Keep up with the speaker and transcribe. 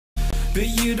but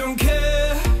you don't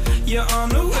care, you're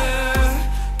unaware.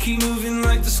 Keep moving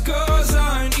like the scars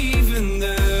aren't even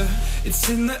there. It's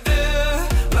in the air,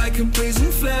 like a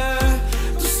blazing flare.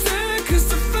 Just stare, cause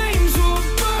the flames will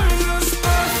burn us.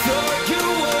 I thought you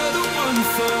were the one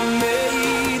for me.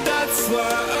 That's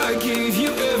why I gave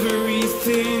you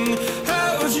everything.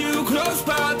 Held you close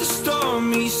by the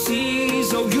stormy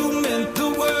seas. Oh, you meant the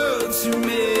world to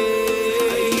me.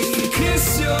 I used to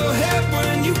kiss your head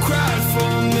when you cried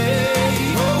for me.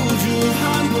 Hold your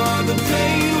hand while the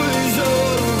pain was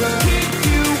over. Keep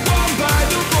you warm by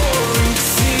the roaring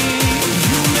sea.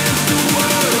 You meant the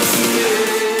world to me.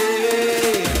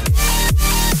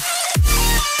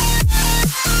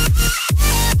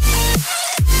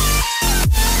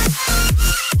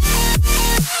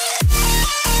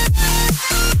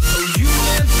 Oh, you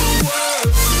meant the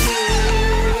world to me.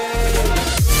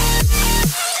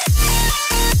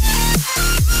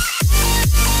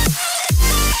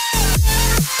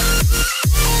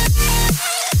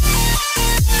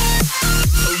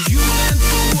 Oh, you meant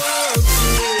the world to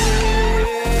me.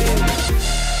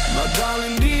 My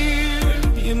darling dear,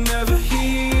 you're never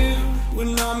here. When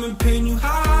I'm in pain, you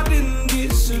hide and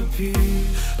disappear.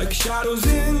 Like shadows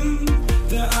in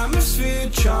the atmosphere,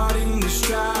 charting the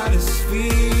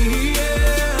stratosphere.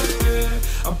 Yeah.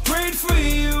 I prayed for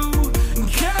you and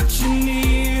kept you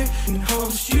near, in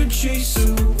hopes you'd chase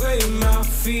away my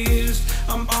fears.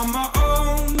 I'm on my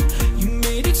own, you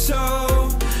made it so,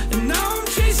 and now I'm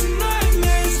chasing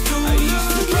nightmares too. I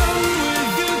used to run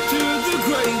with you through the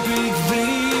great big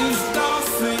leaves,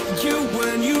 laugh at you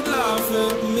when you laugh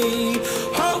at me.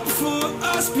 Hope for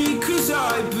us because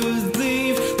I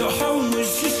believe the home was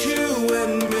just you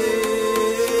and me.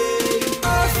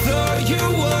 I thought you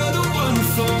were the one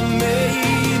for me.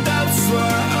 That's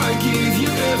why I gave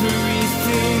you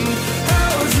everything.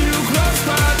 Held you close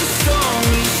by the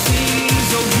stormy seas.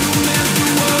 Oh, you meant the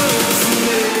world to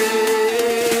me.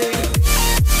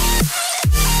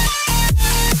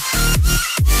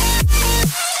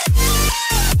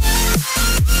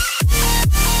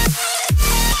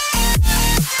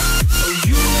 Oh,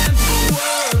 you meant the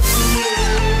world to me.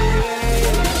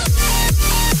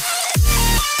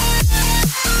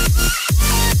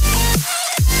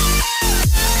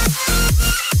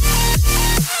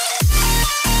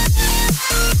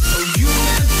 Oh, you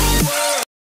meant the world.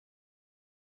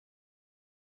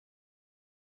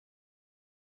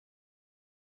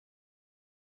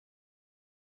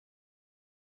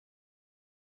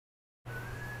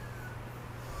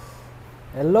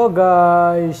 Hello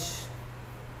guys,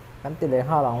 kan tỷ lệ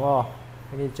hai lòng vô,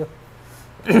 nghe chưa?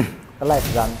 Cái này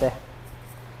giảm tệ,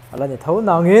 là nhỉ thấu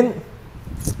nào nghìn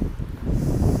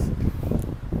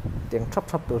tiếng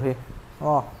chắp tụi thì,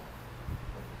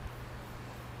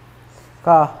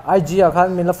 cả IG à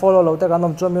kan mình là follow lâu,แต่กัน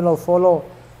nằm chung mình là follow,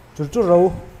 chút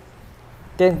rồi,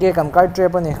 tên kia cầm cái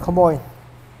trap này, come on,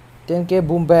 tên kia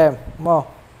BooMBaaM, mà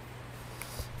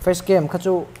FaceCam khá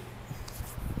chú,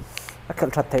 cái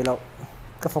thật thấy lâu.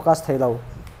 Cái focus thấy lâu.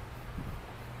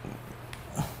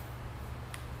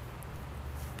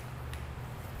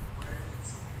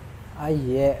 Ai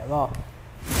yeah, mà.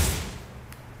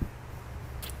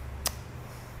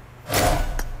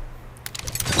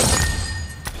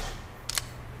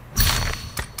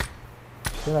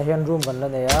 Cái này HIAN room gần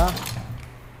lên này á.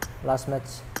 Last match.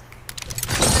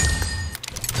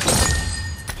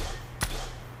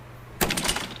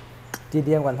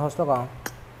 TDM gần host đó con.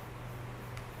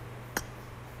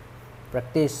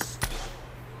 Practice.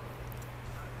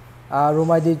 Room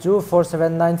ID 2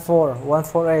 4794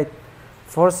 148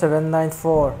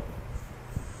 4794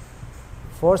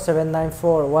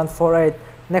 4794 148.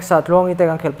 Next at long ite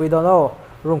kan khel pui do no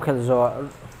room khel zo.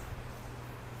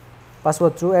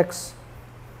 Password 2x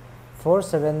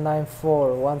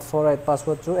 4794 148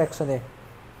 password 2x ani.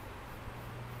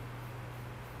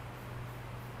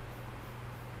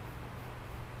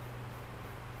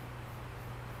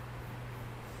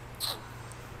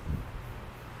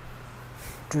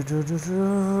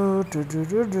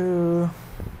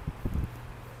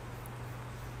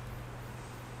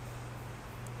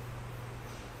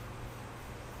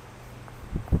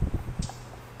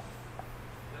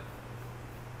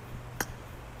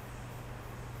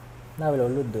 Nào là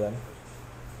lút được em,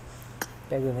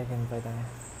 cái này cần phải tay,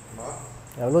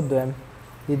 là lút được em,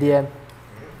 DDM.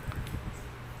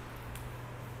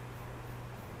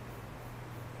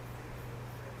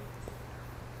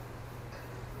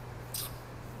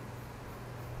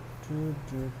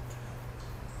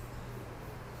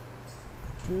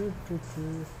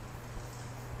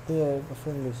 Yeah, a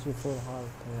friendly C4 hard,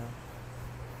 yeah.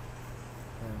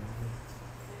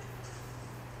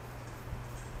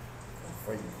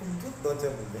 Phải không chút đôi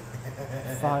chân mình.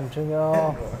 Phan chứ nhá.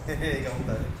 Không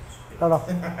tới. Đâu đâu.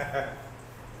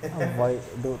 Vậy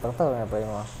đủ tăng tờ này vậy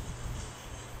mà.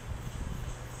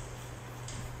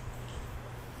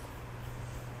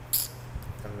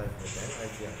 Cần lên phải cái ai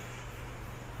chưa?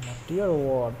 Dear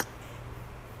Lord.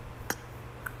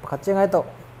 Khát ngay to.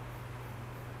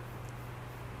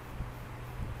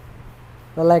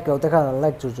 Nó like cái khá là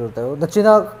like chủ tới. Nó chỉ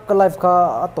là cái live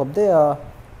khá top đấy à.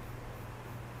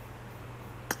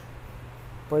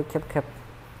 Bôi khép.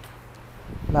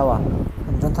 Nào à,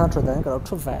 mình đang thang trở đến cái đó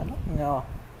chút vẻ đó, nghe không?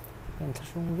 Mình thật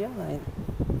xuống viết này.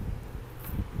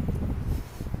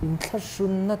 Mình thật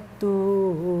xuống nát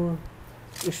tu,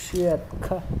 ishiyat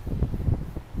ka.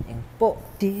 Em bộ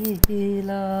đi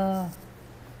la,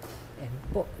 em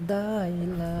bộ đai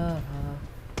la.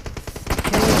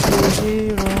 Hey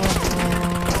hero,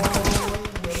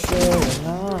 share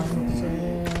nang se.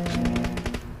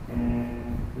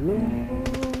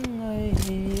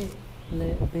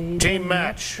 Team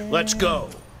match, let's go.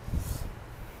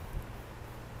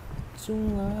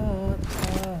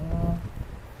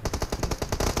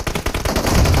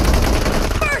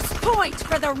 First point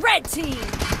for the red team.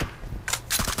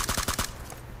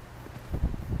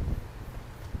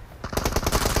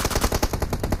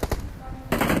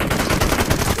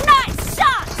 Nice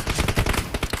shot.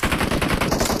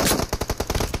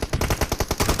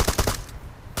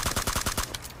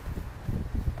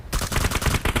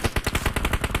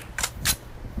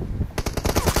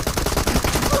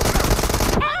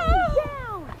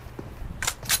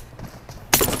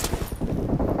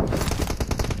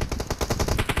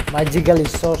 My jiggle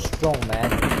is so strong,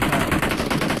 man.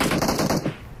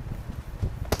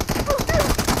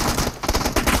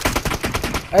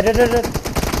 Ê, đây.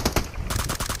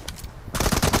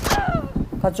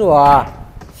 Khá chú à.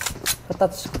 Khá tắt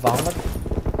vắng mất.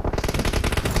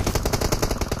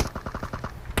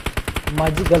 My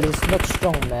jiggle is not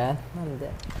strong, man.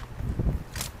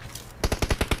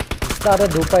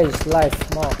 Started Duhpa is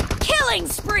life more. Killing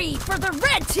spree for the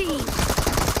red team.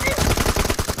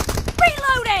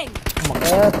 Reloading.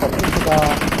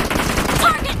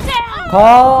 Target down.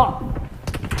 Khó.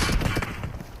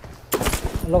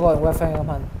 Nó gọi wifi không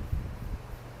hẳn.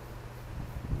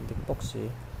 Địch boxy.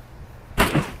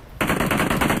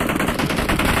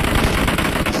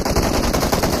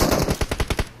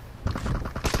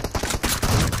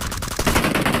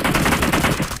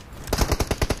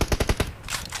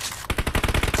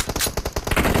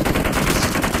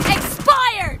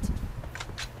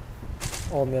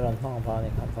 Ô mi lần hoang phá này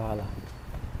khám phá là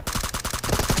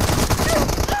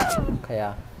khay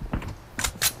à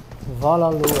vá là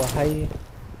lùa hay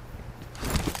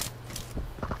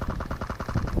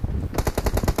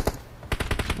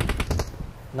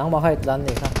nắng mà hay lần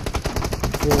này không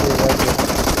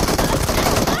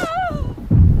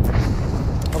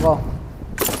không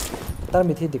ta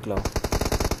mới thi được lâu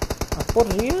à pot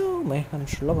riêu mày ăn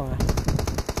slo mà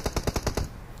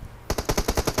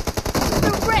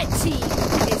Red team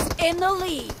is in the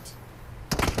lead.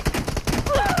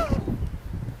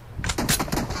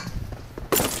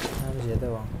 Làm gì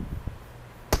đâu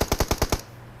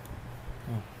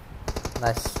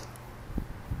nice.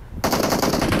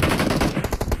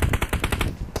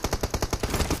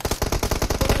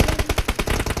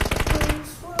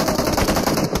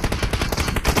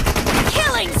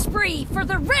 Killing spree for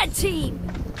the red team.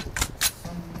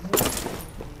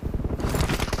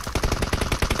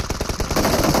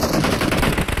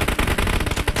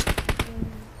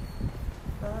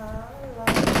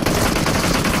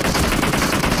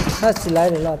 Nó chỉ lấy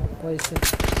được là quay xe.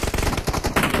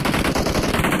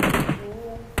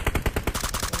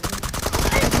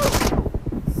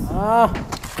 À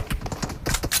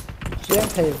chuyện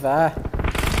thầy về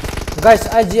guys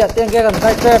IG tiền kia cần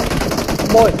cái trap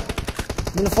boy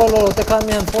mình follow te khan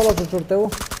mình follow cho chuột teu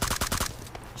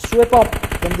swipe up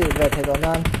cần đi về thầy đó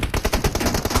nan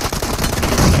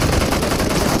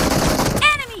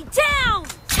Enemy down.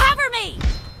 Cover me.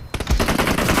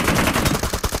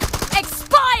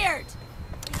 Expired.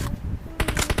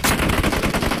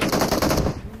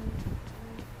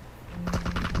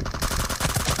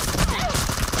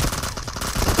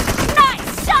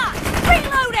 Nice shot.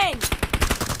 Reloading.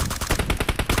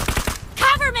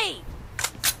 Cover me.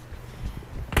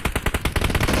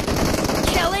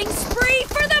 Killing spree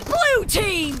for the blue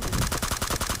team.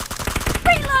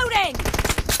 Reloading.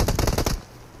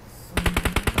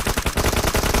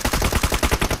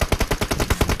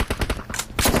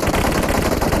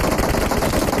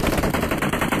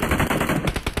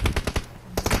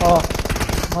 oh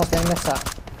mas yang nesa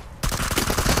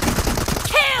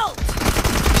Killed.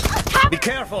 Be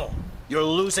careful! You're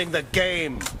losing the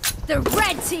game. The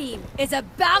red team is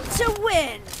about to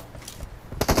win.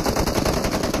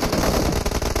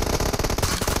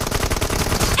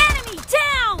 Enemy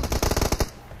down.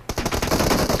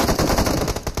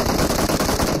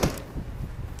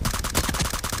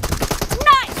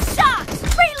 Nice shot.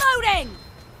 Reloading.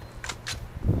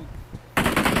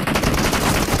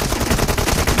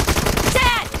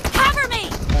 Dead. Cover me.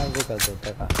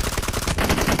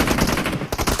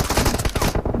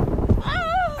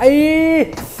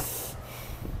 Ay!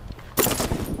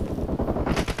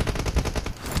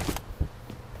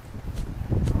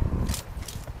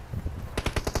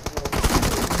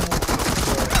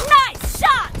 Nice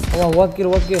shot. Come on, one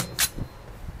kill.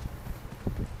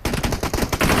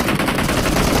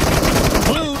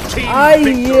 Blue team Ay,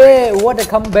 victory. yeah! What a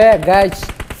comeback, guys!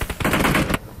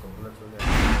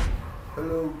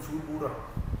 Hello, Chubura.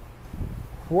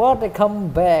 What a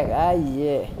comeback! Ay,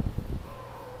 yeah!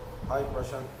 Hi,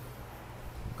 Prashant.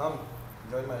 Come,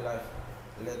 join my life.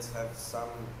 Let's have some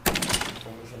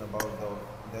information about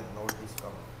that notice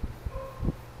come.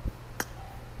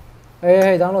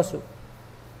 Hey, download σου.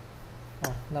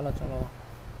 Download.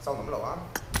 Xong tấm lẩu á?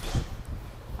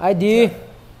 ID.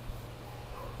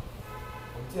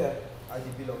 Không chứ ID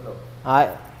belong đâu. Ai?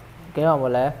 Cái nào một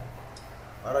lẽ?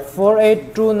 Alright.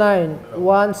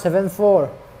 4829174.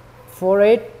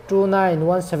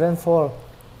 4829174.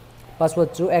 Password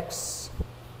 2x.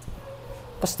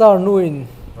 Pastor nuin.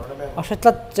 À sẽ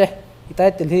tắt chứ.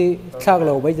 Cái tiền thì khác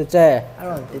lầu bây giờ chứ. À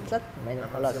rồi thì tắt mấy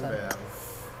nó là sao?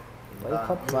 Vậy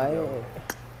khóc vậy.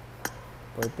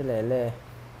 Với cái lệ lệ.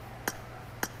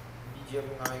 BGM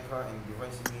ngay kha in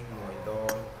device in ngoài đó.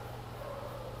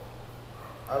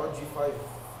 RG5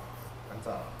 kan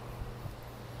sa.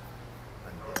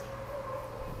 Ante.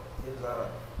 Ini Zara.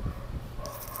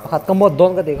 Pahat ka mod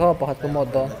doon ka di ko, pahat ka mod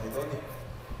doon.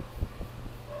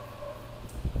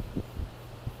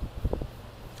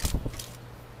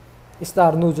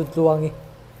 Star nu jut luangi.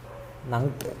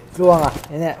 Nang luang ah.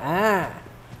 Ini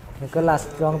Nicholas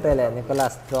luang tele,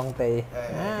 Nicholas luang te.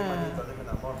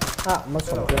 Mas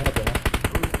song luang ka na.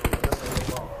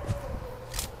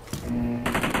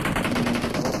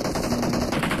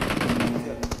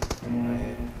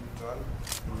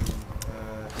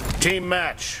 Team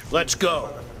match. Let's go.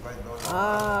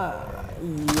 Yeah.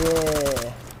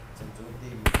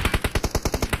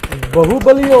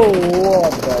 Bahubaliyo,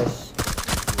 what guys?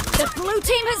 The blue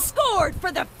team has scored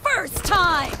for the first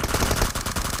time.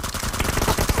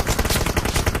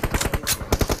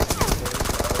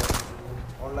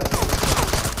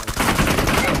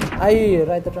 Ay,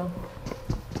 right around.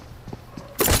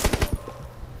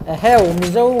 Hell,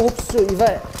 Mizo hoops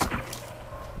vậy.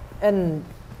 And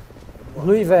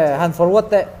lui về hand forward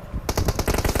tệ.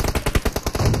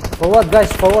 Forward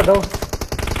guys, forward đâu.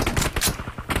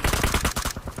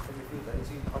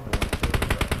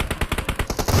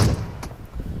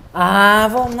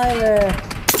 Vòng này về.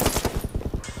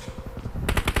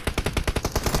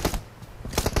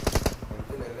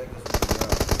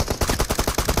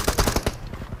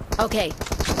 Okay.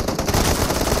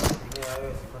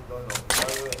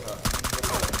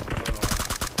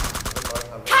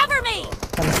 Cover me.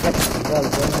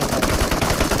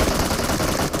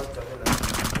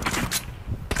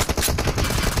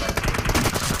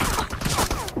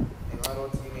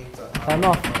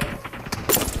 Ano?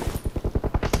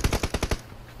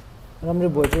 Alam ni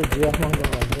boy je dia mang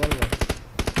dengan dia.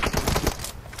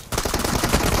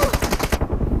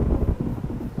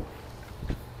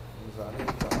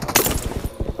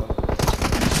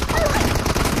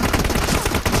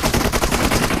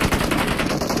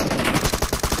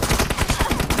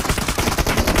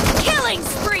 Killing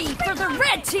spree for the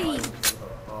red team.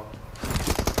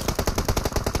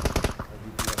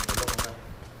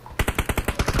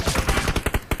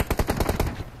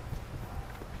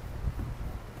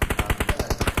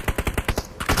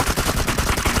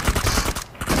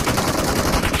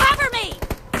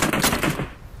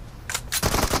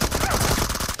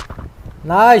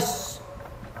 Nice.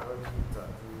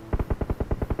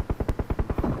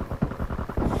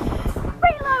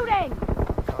 Reloading.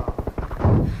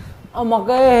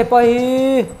 Cái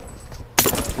pai.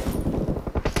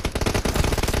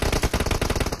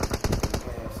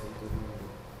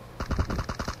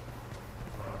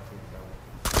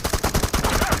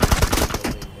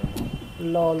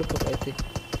 Lol ko ito.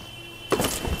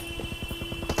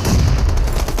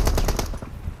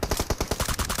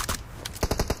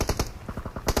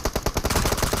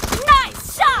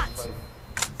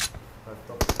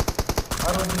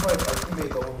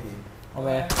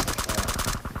 Okay.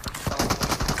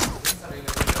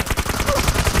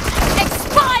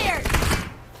 Expired.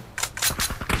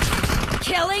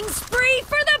 Killing spree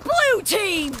for the blue Blue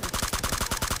team!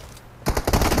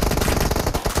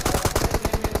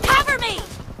 Cover me!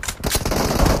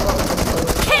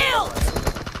 Kill!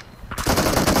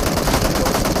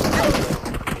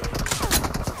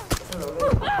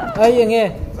 Ay,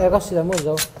 nghe, em có xin mua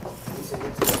dấu.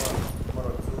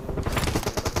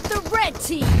 The red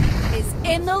team is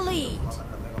in the lead.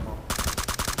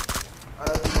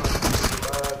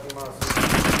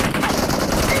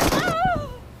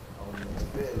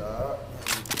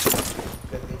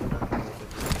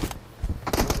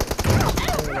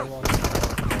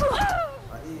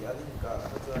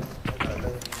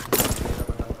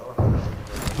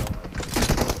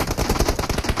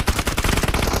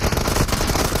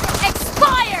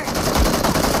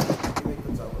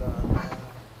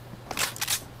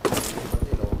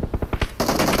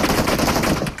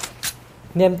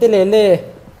 Niệm tê lê lê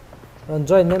rồi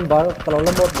join nên bảo kalau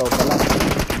là một đầu cả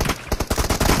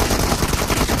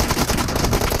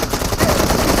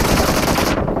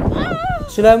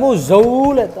sila mo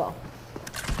dấu lại đó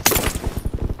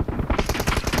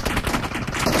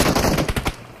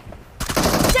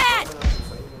Dead!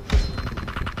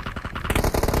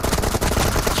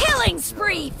 Killing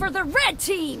spree for the red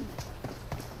team!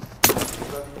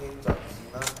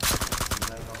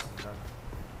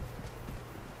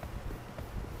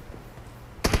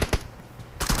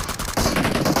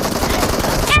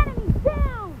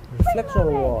 Reflex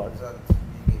reward.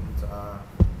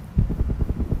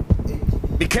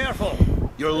 Be careful!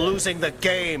 You're losing the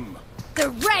game! The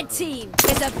red team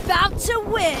is about to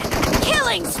win!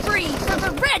 Killing spree for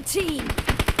the red team!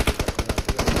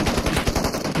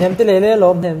 Niệm tê lê lê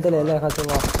lom niệm tê lê lê khát cho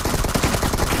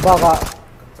ba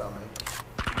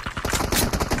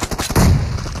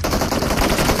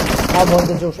cả muốn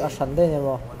tin chúng sẵn đây nhỉ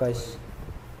guys.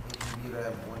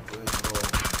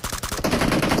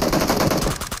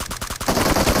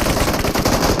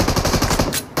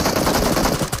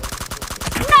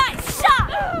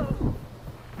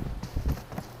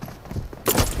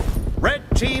 Red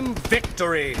team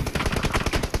victory!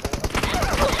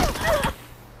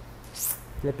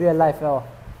 Let me live oh.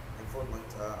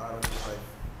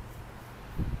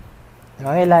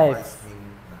 Nói live.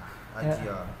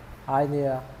 Ai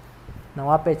nè. Nang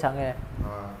apa chẳng nghe.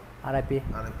 RIP.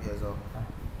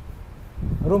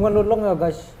 Room kan long ya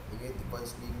guys.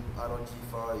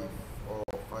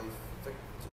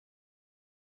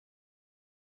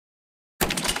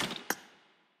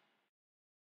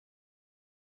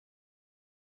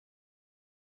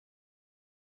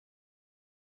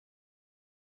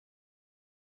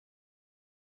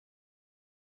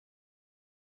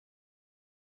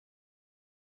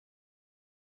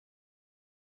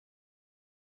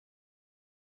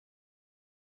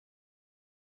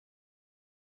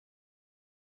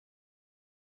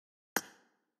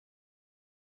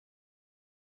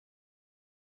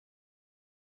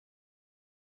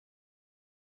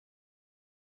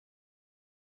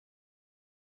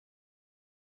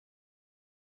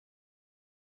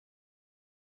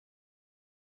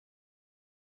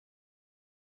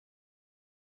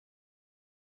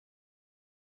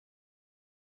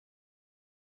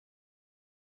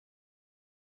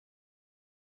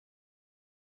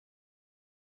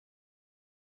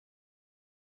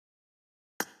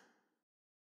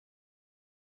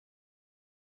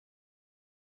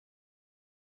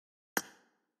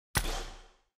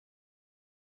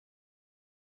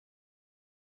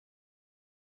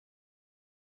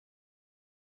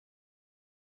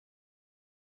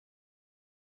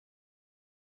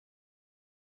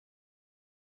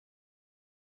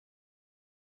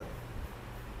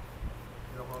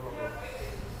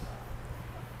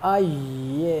 Ai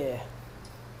yeah.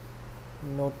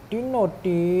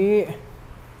 Naughty.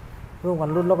 Room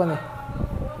kan loot lo kan ni.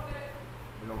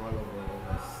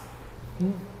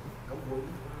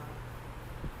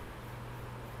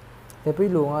 Tapi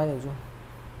lu ngai ni chú.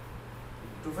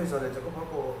 Chú phải giờ để cho có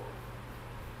cô.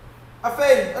 À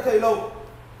phê, à thầy lâu.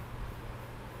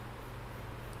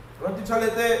 Rồi đi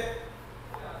chơi tê.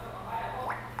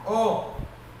 Oh.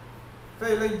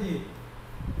 Phê lên gì?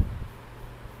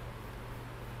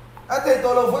 À thầy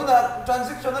tôi lâu với là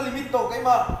transactional limit tổ cái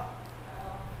mà.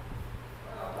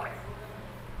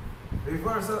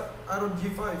 Reverse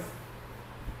RG5.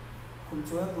 Kun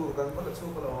chúa tu kan có là chú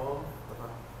có là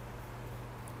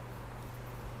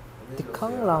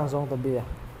Tikang lang zong tabi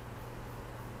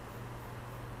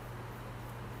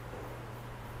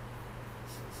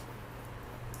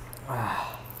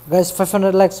guys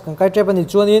 500 likes kan kai trap ani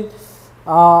chuanin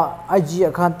IG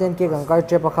account 10k kan kai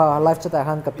trap kha live chat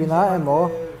han kapina emo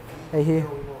hi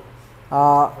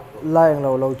like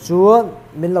lo chuan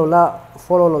min lo la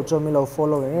follow lo cho min lo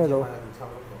follow nge lo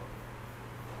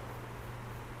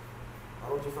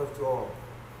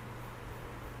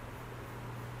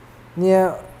nia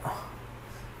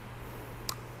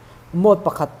một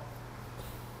bậc hạt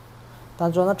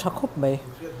tan cho nó chắc khúc mày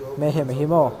mày hiểu mày hiểu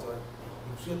không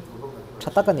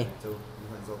chắc tắc cái này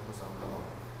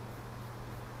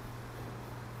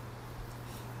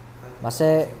mà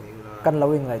sẽ căn lâu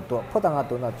in ngày tuổi phốt tăng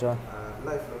tuổi nào cho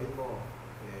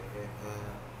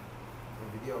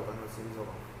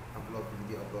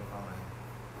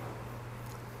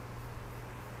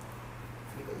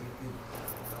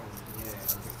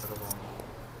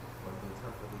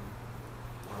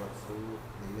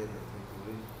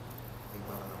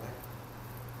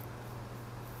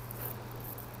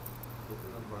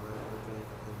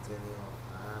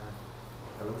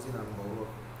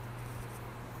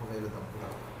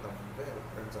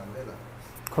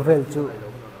có về chú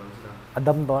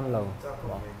đâm đón lâu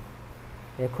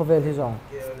để có về thì xong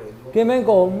cái mình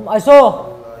cũng ai số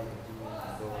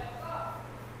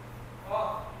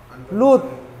lút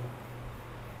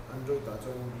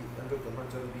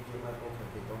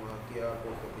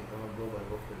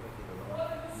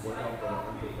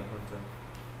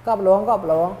cặp luôn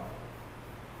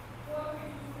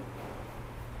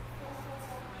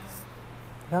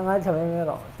thằng ấy chả biết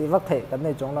đâu thì vắt thể cái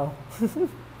này chúng đâu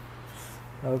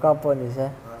rồi có phần gì sẽ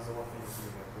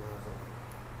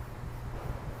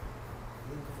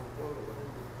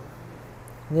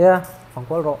yeah phòng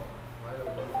có rồi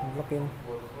login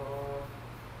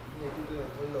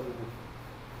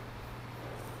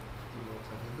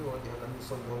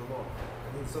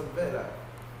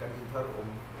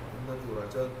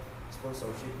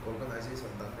sponsorship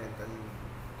organization dan kan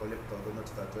kolektor do na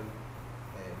chata chon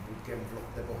bootcamp vlog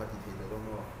te ko hati the do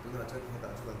no tu na chon heta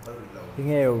chuan tar ri lo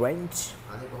nghe range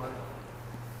ani ko han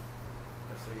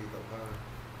asri to ka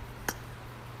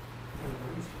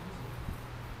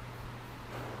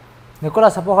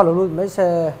Nicolas sapo ka lulu mấy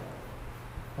xe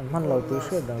man lâu tu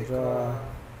sửa đằng cho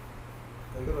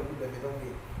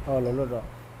lulu rồi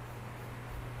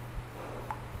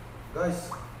guys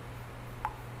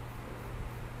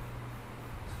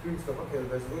screens ka pakel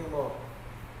guys we mo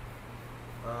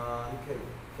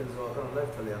kel zo kan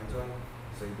live chale am chon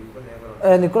sei du ko ne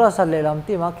ba Nicolas sa le lam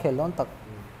ti ma khel lon tak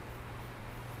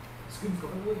screens ka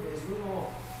kan we guys we mo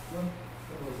yon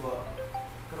kan zo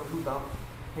kan lu dam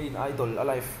hey idol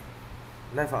alive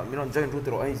live a minon join ru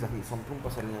tro ai za hi som thum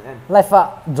pasal ni en live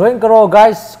join karo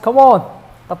guys come on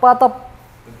tapa tap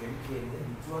game ken ni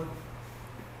chon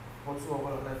hon su ko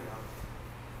live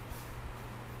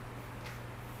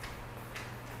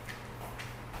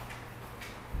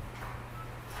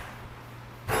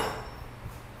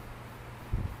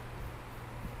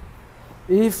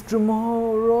if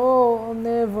tomorrow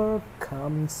never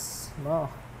comes no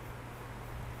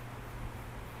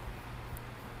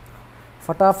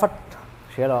फटाफट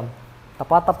शेलम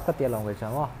तपा तप का तेल होंगे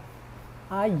चलो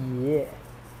आइए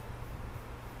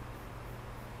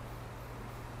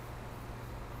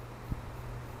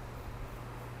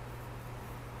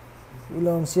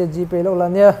लोन से जीपे लो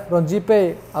लाने लोन जीपे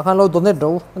आखन लो दोने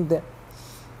दो अंते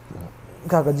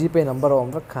का जीपे नंबर ओम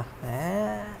रखा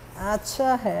अच्छा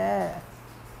है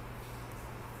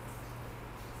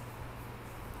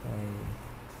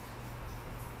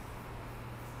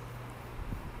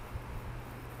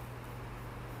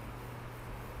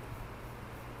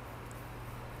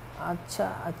अच्छा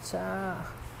अच्छा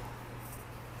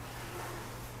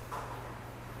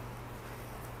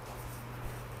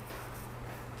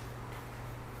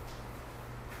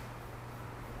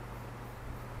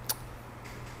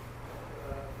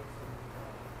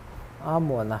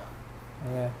muộn à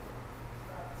nghe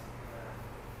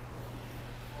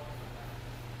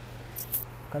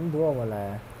cắn đua mà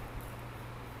là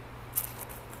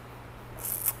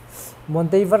muốn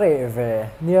tí vẽ về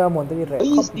như muốn tí vẽ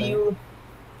khóc này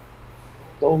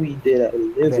Tommy de la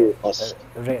level us.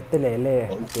 Re telele.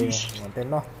 Monte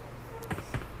no.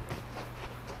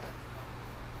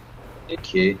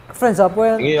 Okay. Friends up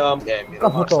when. Nghe Có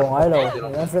một tổ ai đâu.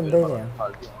 Anh friend đây nè.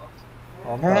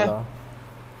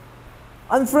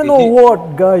 Unfriend award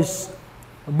guys.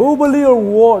 BooMBaaM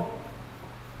award.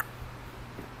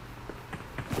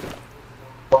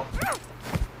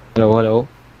 Hello.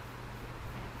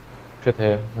 Chết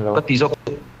thế. Hello. Có tí do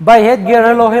Buy headgear.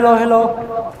 Hello.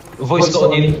 voice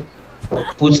on in.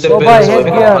 Footstep Buy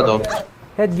headgear.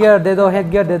 Headgear.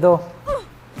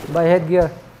 Buy headgear.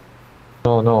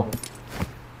 No.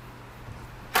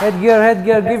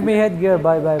 Headgear. Give me headgear.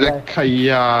 Bye.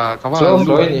 Kaya, các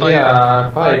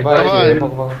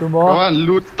bạn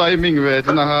loot timing về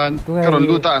thế nào các bạn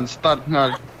loot an start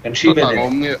ngal.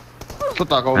 Tất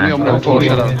cả ông nghe ông nói thôi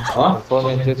rồi.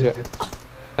 Phone chết.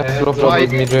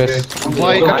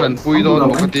 vai ka tran pui don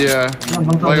mo ka tia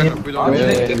vai ka pui don me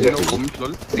no kom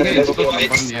lol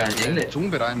chung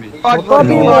berai mi I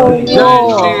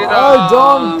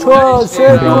don't trust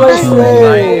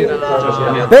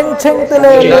Beng cheng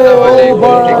tele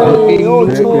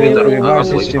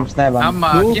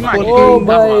oh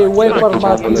boy wafer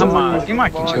market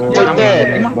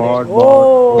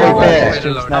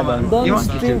don't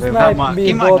stream snipe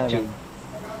me bot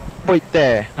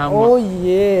oh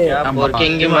yeah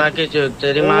working की माँ के जो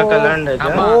तेरी माँ का लैंड है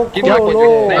क्या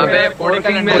अबे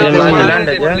तेरी माँ का लैंड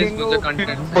है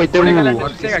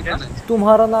क्या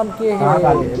तुम्हारा नाम क्या है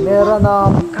मेरा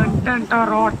नाम कंटेंट और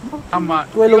रॉट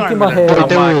कोई लोग की माँ है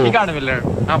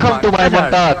come to my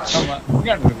montage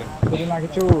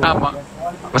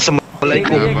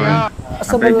Assalamualaikum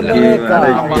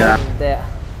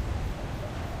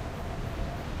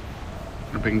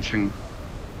beng cheng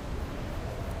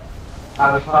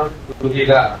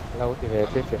lâu thì về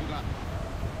tiếp chuyện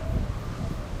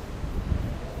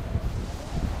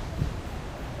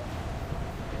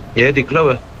Yeah, the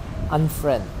club.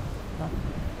 unfriend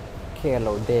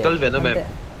hello there Tell Venom map.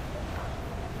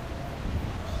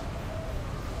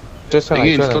 trước sau này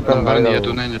ingin cho slot thằng number này ni đâu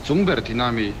tu nai chung ber ti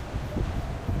na mi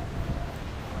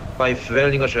 5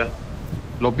 well ninga sure.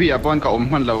 lobby apon ka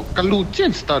man lo ka lu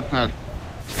chen start ha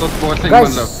slot board thing Guys,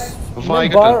 man lo vai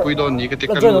ka tran pui don ni ka ti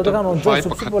ka lu vai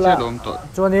pa khat che lom to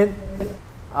chuanin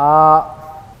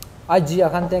IG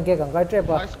akan tengke kan kai trap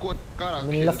squad ka ra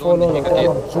min la follow lo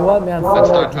chuan me an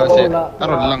follow la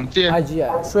aron lang che IG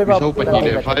sway ba so pa ni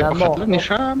le vai pa khat ni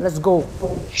sham let's go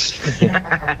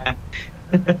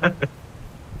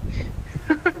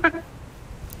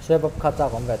sway ba khata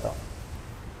kom ga to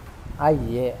ai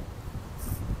ye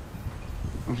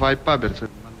vai pa ber chen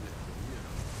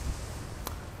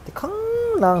ti khang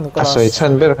nang ni ko soi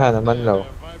chân biết khai là mân lâu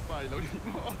vai pa lo ni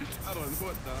mo aron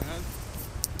hot da ha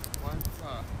vai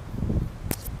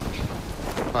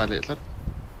pa le sat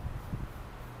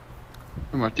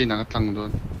Martin ang tlang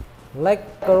don like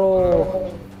karo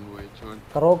nuôi chon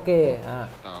karaoke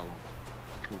tao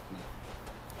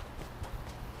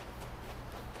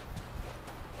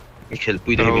Khel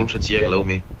pui de min chut chiak lo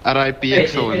mi. RIPX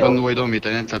so don nuôi don mi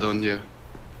tan ta don dia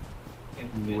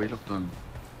nuôi lok don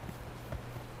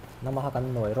nama kan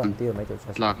noi ron ti mai tu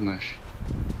lak na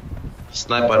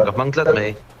Sniper ka mangtlat mai.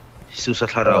 Su sa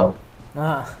tharau.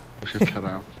 shu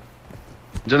tharao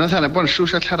Jonathan pon shu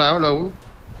sha tharao lo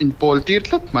in pol tir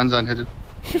tlat man jan he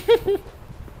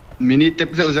mini tep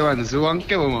zeu zewan zuang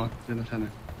ke mo Jonathan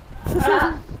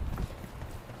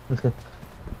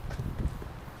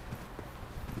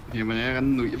นี่มันกัน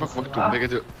นุ้ยฟักจุ่มไปกัน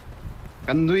จุ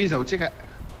กันนุ้ยเสาเจ๊ก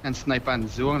กันสไนปัน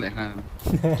ซ่วงเลยฮะ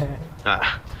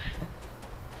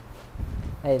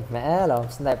ai mẹ lo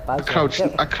snipe pa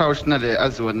crouch นั่นเลยอา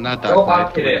ส่วนหน้าตา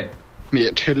มี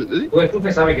เทล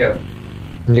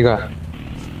gì cả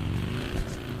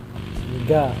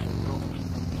ga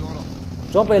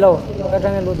chọnไปlâu cái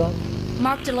trang luôn đó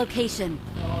Marked a location.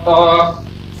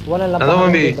 one làm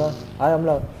ai ông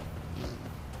lâu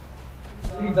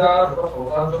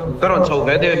Karon chau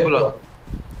ve de pula.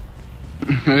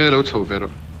 เราโฉบไปหรอ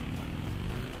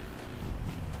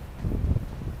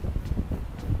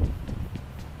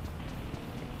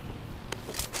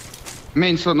ไม่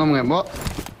สนน้ำเงี้ยมั้ง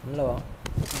lâu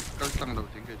ก็ตั้งเรา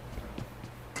จริงกัน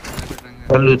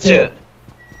Kalu che.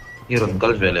 Iron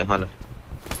kal vele hala.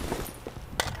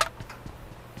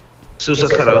 Su sa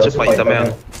tharau che pai ta men.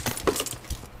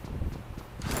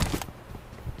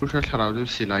 ผู้ชายชาเราดู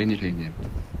สิไลน์นี่เลยเนี่ย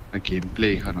เกมเพล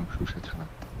ย์ค่ะน้องผู้ชายชาเรา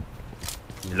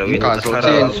Lo มี in การ ta โซเ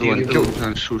ชีย tharau ลส่วนเกี่ยวกับ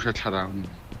ผู้ชายชาเราเ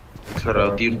นี่ย tharau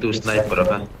tir tu sniper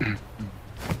ka.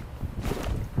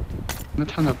 นั่น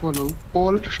ท่านน่ะพวกเราโป้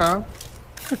ลเช้า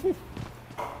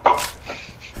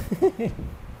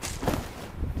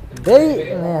đấy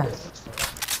nè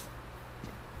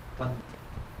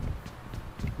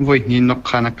วันนี้นก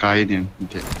ขานกายเนี่ย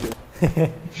เด็ก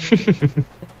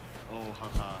โอ้ฮ่า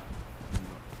ฮ่า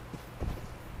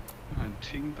หัน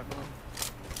ทิ้งตะก้อ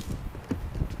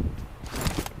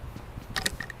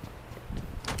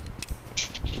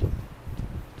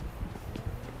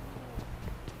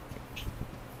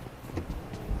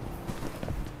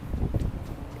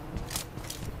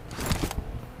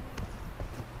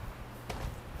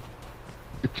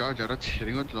จ้าจะรัดเชียง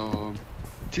ก็รอ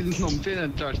ที่นมเส้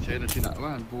นจ้าเชียงที่หน้าบ้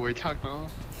านบวยทักเนาะ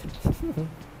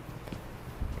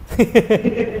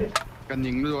กัน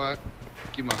ยิงด้วยว่า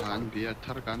กิมอาหารเบียร์ท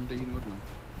าร์กันได้ยินว่า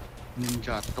นินจ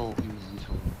าโตกินโช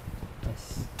ว์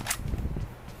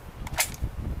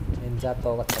ninja to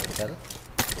ka thai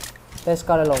test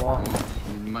kar lo mo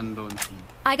มันโดน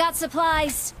I got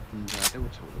supplies. นินจาได้ว่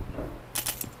าโชว์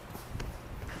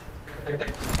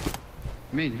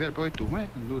Main vel boy tu mai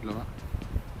kan lut lawa.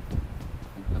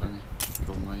 Tarang ni.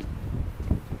 Romai.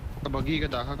 Ka bagi ka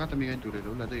dah ka tami kan tu re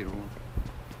lo la dei ro.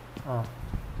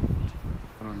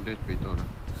 Ron det pe to la.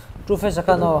 True face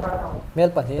ka no mail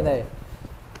pa hi nei.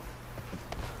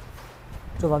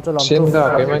 Chu wan chu lam Xin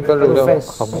ra cái mình có lưu đâu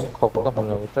không có không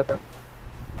lưu rất.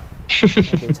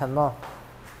 Cái chan mo.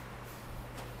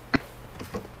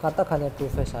 Kata khane true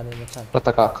face ani ma chan.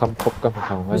 Tất cả không không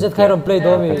không. Bây giờ khai ron play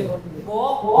do mi.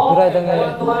 Copyright ang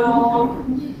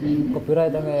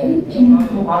copyright ang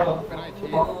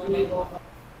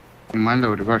Man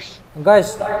lo reverse.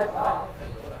 guys.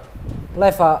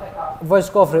 Live voice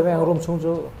call frame ang room chung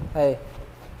chu. Hey.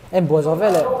 Em bo zo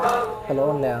vele. Hello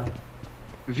on le.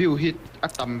 View hit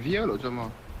atam view lo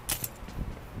chamo.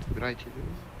 Right.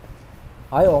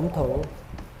 Ai om tho.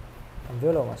 Am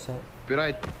veo lo ma se.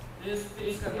 Right.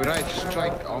 Right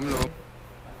strike om lo.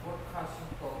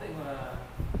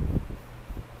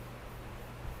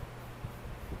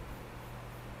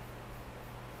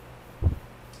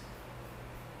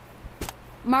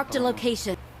 Marked a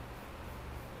location.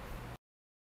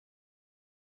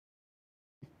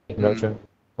 Đâu chưa?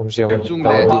 Không siêu. Chung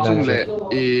le.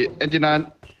 Entinan.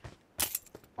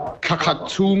 Khắc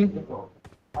chung.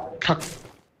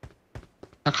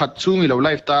 Khắc chung lo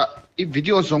live ta. I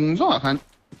video zong zo kan.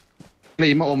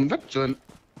 Play ma om vek chon.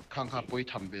 Khang kha poi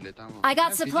tham ve le ta ma. I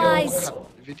got supplies.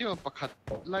 Video pakhat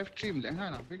live stream leng ha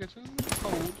na. Ve ka chu.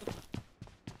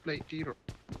 Play tiro.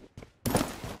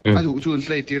 Adu chun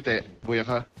play tir te boya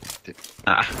kha.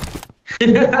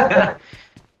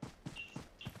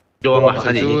 Doang mah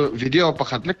kan ini. Video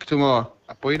pakhat lek tu ma.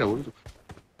 Apoi đâu.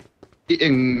 I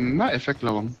eng ma effect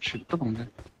lawang shit to bang.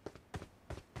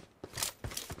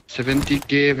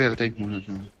 70k vel tai mu na.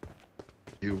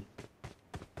 You.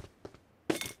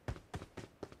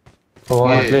 Ồ,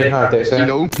 lên hai tệ xe. Hi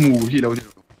lâu đi.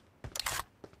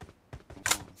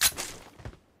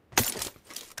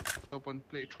 Open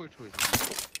play choi.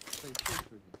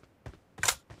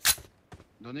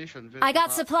 Donation vel. I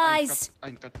got supplies.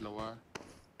 Anh cắt lawa.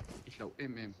 Ich lau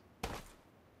mm.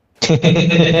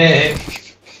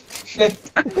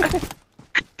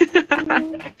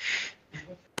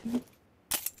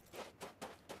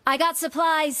 I got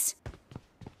supplies.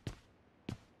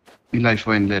 Life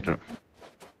wine later.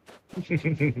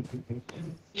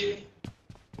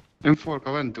 M4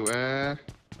 kawan tu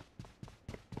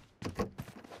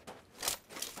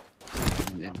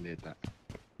later.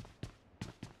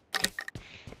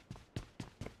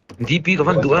 DP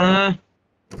kawan tu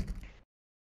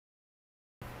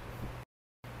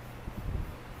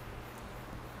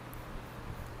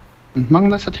Mang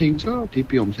na sa thing cho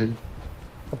DP om se.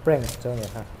 Có prank cho người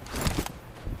ha.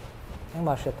 Nhưng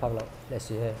mà sẽ phạt lậu để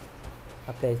xí hệ.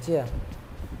 Play chia.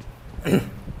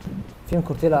 Phim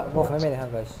cục thì là vô phải mấy này ha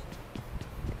guys.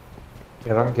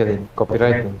 Cái răng kia lên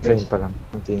copyright cũng trên palang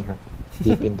không tin ha.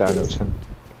 Deep in the ocean.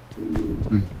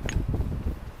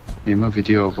 Em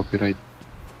video copyright.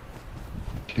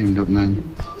 Claim được man.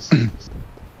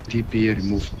 DP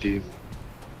remove Steve.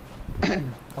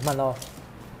 Các bạn lo.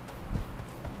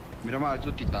 Mira ma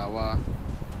chu titawa.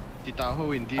 Titawa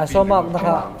win DP. À so mà nó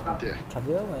ha. Thật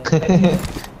dữ mày.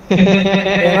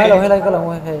 Em nói lâu hay lại có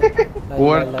lòng hay.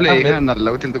 Wordplay ha nặt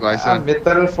lâu tin tụi À,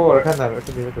 Metal 4 khá nào.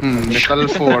 Metal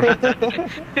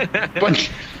 4.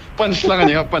 Punch lang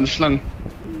anh punch lang.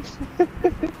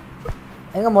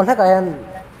 Anh có muốn thấy cái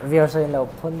video xây lâu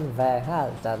phun về ha,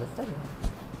 chả được chắc.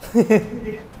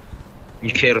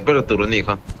 Iker pero turun ni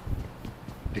kan.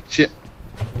 Dikci.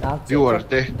 Viewer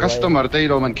te customer te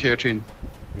lo man care chin.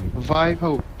 Vai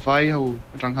hau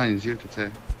rang han zil te.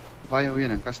 Vai hau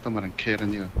yan customer and care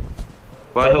ni.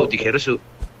 Vai hau di care su.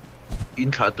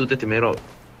 In kha tu te mero.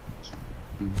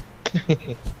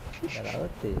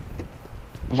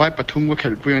 Vai pathum ko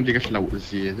khel puyan di ka lau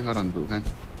zi te karan du kan.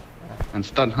 An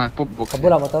stand ha pop box.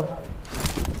 Kabula mo to.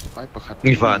 Vai pakhat.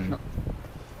 Ngifan.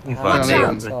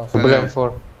 Kabul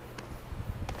M4.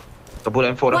 Kabul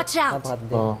M4. Watch out.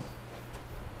 Ồ.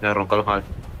 Naroon ka lang.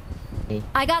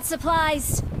 I got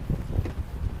supplies.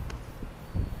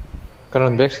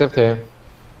 Karon backstep thêm.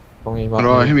 Không nghĩ mà.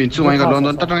 Rồi, mình chung anh cả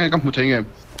London tất cả các một thấy em.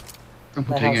 Các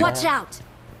một thấy em. Watch out.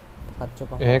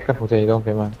 Các phụ thầy đông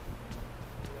cái mà.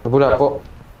 Kabul ako.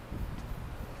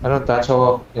 Ano ta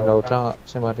cho in lâu trang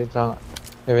xem mà đi trang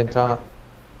event trang.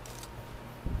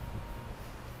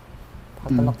 Phát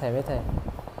tao lọc thẻ với thầy.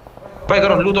 Bay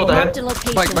karon luto ta hen. Marked a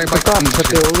location. Bye. Kan sa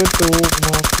teo ulit to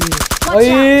mati. Watch out. Ôi.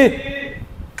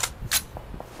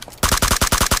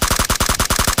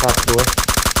 Sạc đuôi.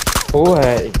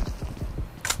 Ôi.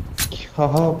 Ha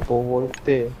ha, bố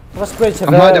tê. Có spray chả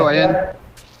Amma về. da wayan.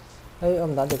 Ê,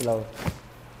 ông đã được lâu.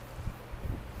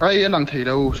 ai lang thei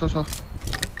đâu so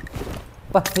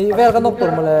pa ni vel kan nok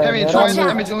tur mole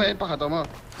em chung em pakhat ma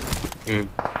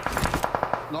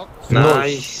knock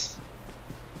Nice.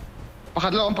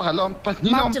 pakhat lom pat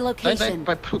ni nom dai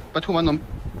patu man nom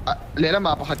le la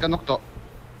ma pakhat kan nok to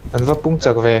anh va pung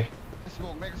chak về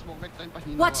smoke back dai pat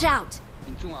ni Watch out!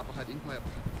 in chung a pakhat in hoi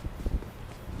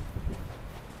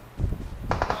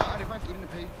ari pa turin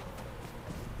phei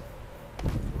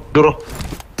Duro.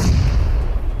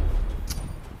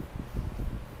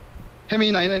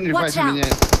 hemi nai revive ni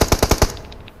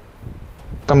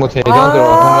cầm một thể đó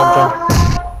rồi không làm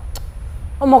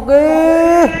cho một cái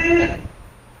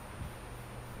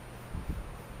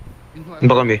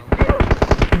Baka mi.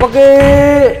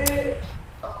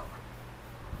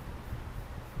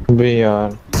 bây giờ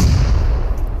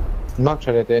mắc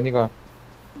trở lại thế này coi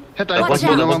hết tay Watch pat ni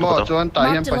out. nom ma chuan tai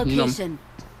hem Marked a pat ni nom location.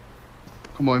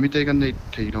 khmoi mi te kan nei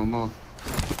thei lo mo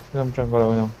làm cho coi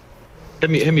đâu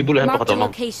Hemi bula hem Marked a pakata mo.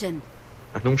 location.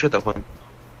 Nung siya tapon.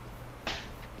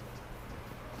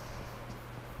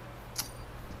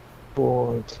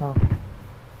 bồi sao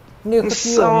như cái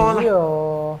Sao gì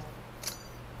rồi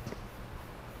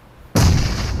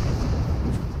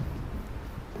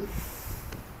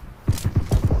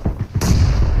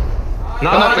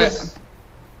Nice.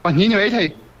 pat ni ei thei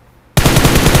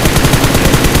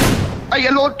ai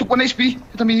alo tu kon HP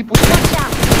ta mi pu Watch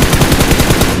out!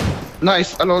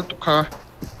 nice alo tu kha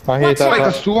phá hi ta ai ka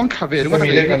phá suang kha ve mi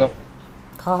lấy cái ru nó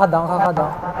khá đắng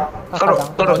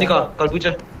Karo nika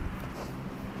kalbuja.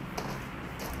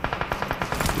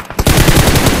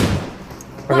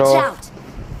 Watch rồi out!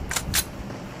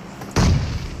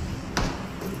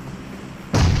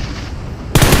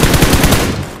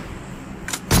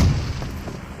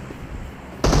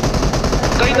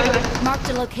 Kay. Marked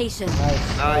a location.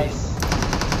 Nice.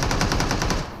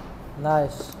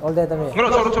 nice all day tami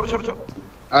Choro.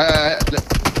 ai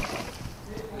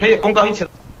Hey, kung kahin siya.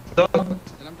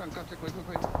 lam tang kap se khoi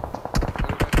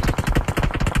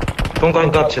Kung kahin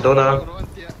kap siya daw na.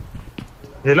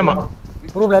 Hindi lama.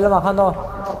 group lại là mà khăn thôi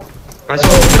Kasi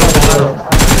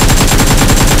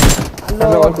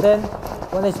hello then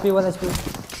 1 HP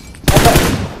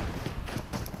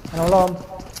ano lom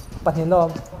patin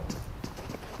lom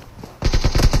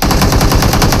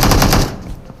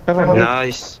các bạn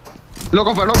Nice. lo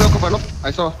ko lo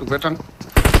ai so tu ve tang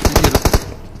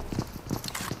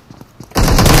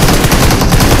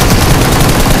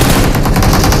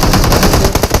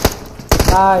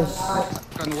nice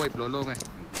kan wipe lo ngai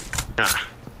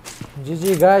GG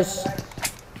guys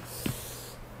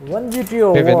 1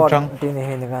 GPO Event award trăng. tin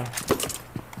hi ni kan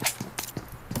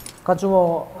ka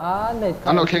chumo a nei ka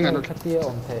Ano khen, ano. khatia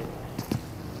om the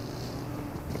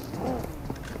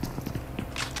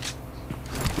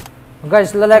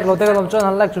guys la like lo te ka chon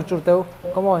han like chur teu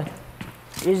come on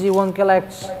easy 1k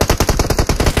likes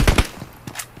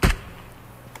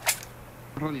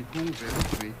roni pung ve ru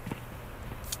ve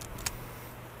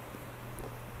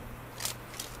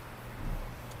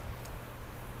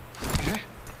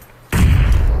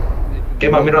Kaya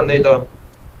mamiron na ito.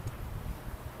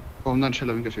 kom nan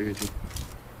chela vinga se ge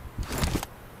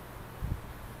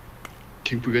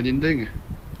ting pu gan in deng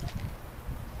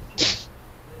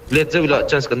Let sa wala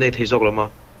chance ka na ito hisok lama.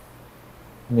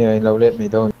 nhờ lâu lên mày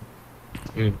đâu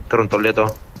Taron tol ito.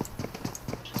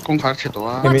 kong khar che to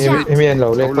a em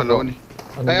lâu lên lo lo ni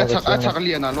ai chak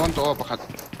li na lon to pakhat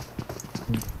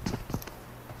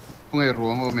kong ai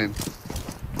ruang o mem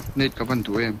net ka ban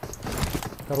tu em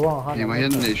ka ruang han ni ma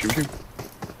yan nei shim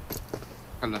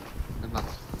kala kala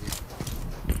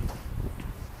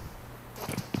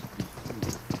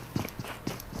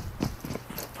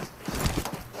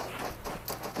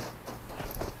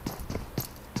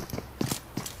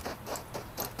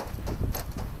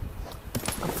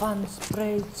fun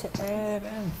spray cho em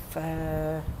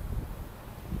fair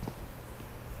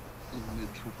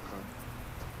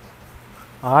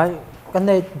ai cái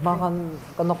này mà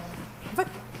con nọc vách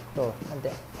rồi anh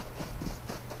đấy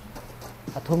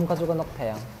thum cái chỗ con nọc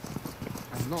thèm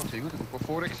no thing ko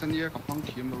forex an ye ka pang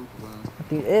thiam lo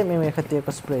thì em khát tiệt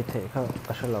cái spray thế không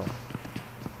cái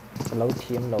lâu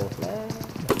thiêm lâu đấy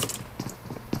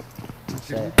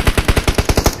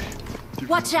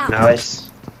Watch out!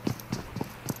 Nice.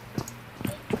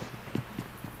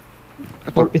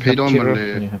 pay don mar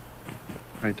le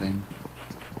ai time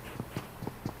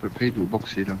pay du box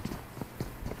hi lo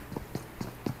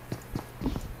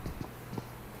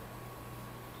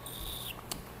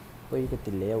quay cái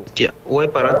tỷ lệ Kaya, uwe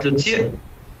parat lun siya.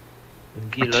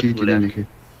 Gilat thi mula. ni ki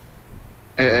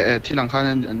thi lang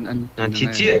khan an Chi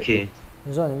chiya ki.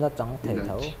 do nên là trắng thể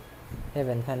thấu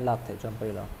Heaven fan lạc thể cho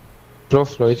bây giờ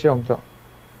close lối chứ không cho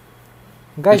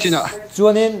guys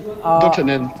chuanin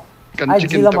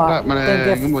IG lama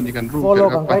follow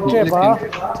kan kai treva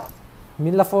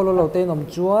min la follow lo te nom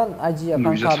chuan IG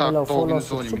account ka min lo follow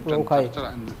sup lo khai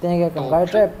tenge kan kai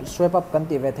trep swipe up kan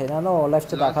ti ve thena no live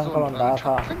chat akan kalon da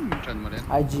kha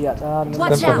IG ata min la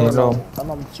follow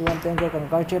nom chuan tenge kan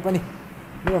kai trep ani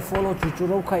mi follow chu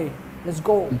lo khai let's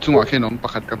go chunga khe nom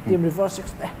pakhat ka team RipReVerseX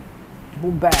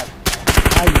BooMBaaM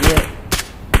ai ye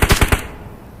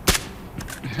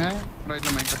ha right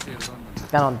na mai ka share don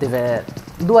kanon ti ve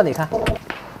dua ni kha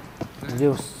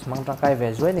views mang tang kai ve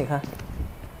zoi ni kha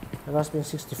it has been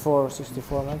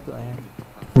 64 mang tu ai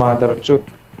mother chut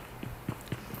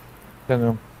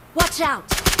kanon Watch out!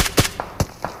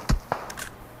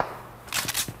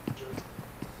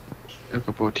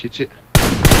 Eka po thichi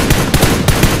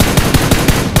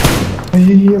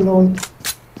ai lol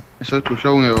eso tu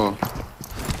show nge o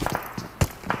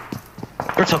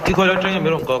Cái sọc kia coi lên trên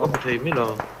mấy đồng có một thầy mới là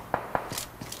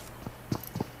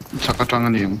chaka tang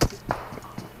ani em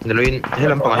để lên hết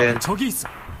làm bằng hết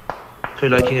thôi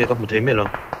lại khi có một thầy mới là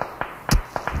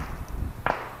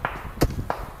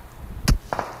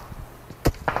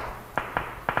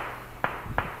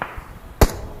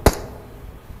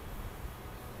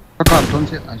ka ton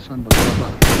che ai son ba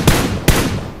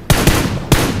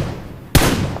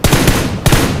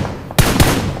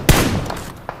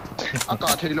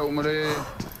aka thei lo mare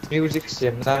music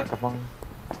sim na kapang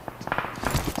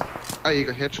ai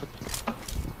ka headshot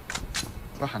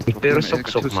ba han pero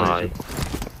sok mai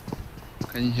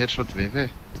kan headshot ve ve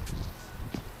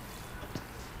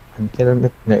an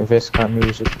helmet ne vest ka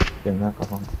music sim na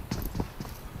kapang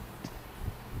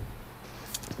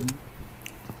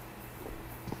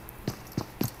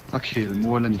akhil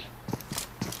muan ani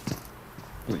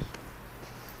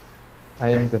I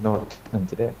am the north and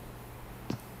today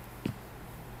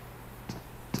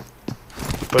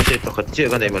First aid pakat chia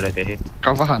cái này mà lại cái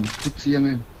ka va han tik siang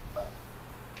em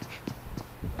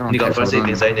đi gặp first aid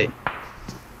inside này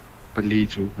pali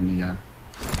chu ani ya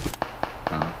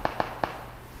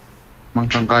mang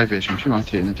tang kai ve shim shim ang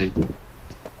the na thei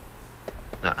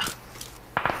à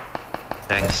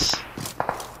thanks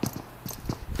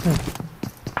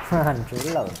han chú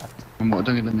lẩu mo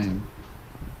tang ila nem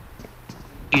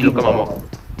đi lúc mà một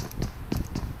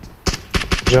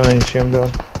join sim don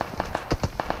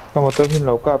có một tấm hình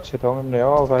lẩu cạp sẽ thong em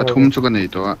néo vài thum chu ka nei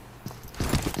to a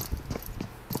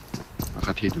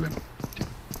ka thi tu em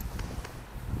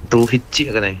true hit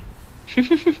chia cái này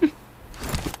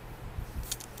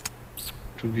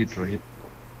chu hit right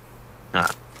à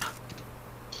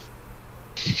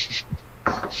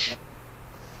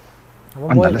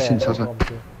anh đã là xin sao sao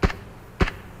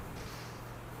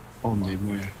ôm đấy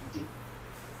mùi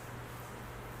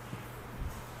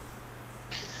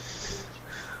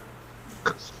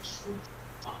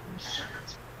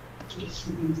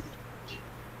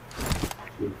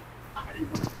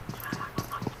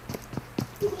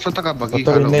sao ta ka bagi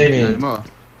ka lo mo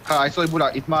ka ai soi bula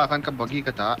itma kan ka bagi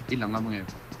ka ta ilang among e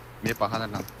me pa hanan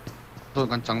lang to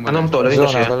kan chang anh ông tội lên cái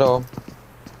chuyện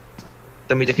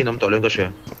ta mi khi ông tội lên cái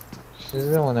chuyện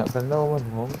rồi nè phần đâu mà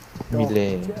không bị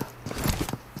lệ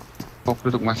ok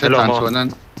được mà sẽ tàn xuống anh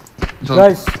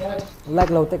guys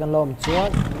like lâu tay cần lom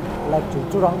chuan like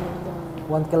chú răng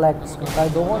one cái like cái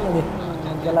đó này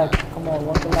one cái like come on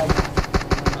one cái like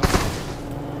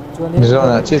chuan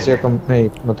rồi nè chia cầm này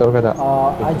một tao cái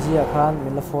đó IG account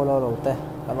mình là follow lâu tay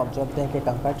cái lom chuan tên cái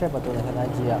càng cái trái bắt đầu này là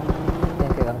IG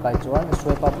tên cái càng cái chuan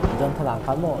swipe up dân thằng làm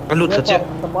khán mộ anh lút thật chứ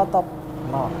top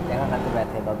nó cái này là cái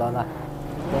về đó nè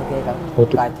tên cái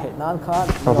càng cái nan khán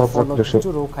follow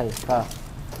chú rú khai cả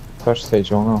first stage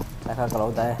không đại khá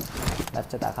lâu đây đặt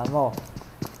cho đại khán mộ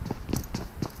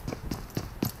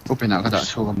open ka da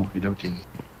show ka mo video ti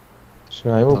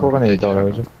sai mo ko ka nei to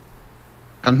rồi chứ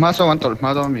kan ma so an tol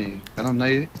ma do mi kan hôm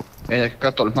nay e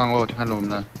ka tol ma ngo than lom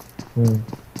na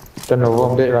chân đầu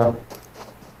vòng đấy là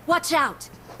Watch out!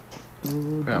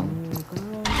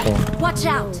 Watch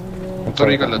out!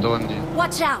 tori ka la don ni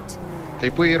Watch out! te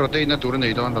pui rotate na tur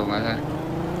nei don lo ma ha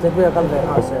thế bây giờ cần về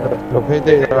họ sẽ lục hết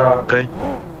đây là ok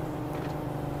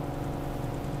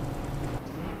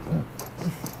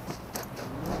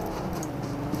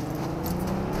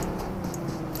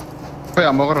phải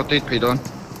amo ka rotate phi don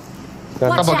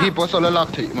ka bagi po so la lak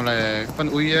thi mo le pan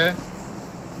ui e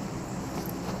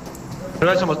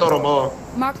lại sao mà to rồi mà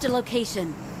Marked a location.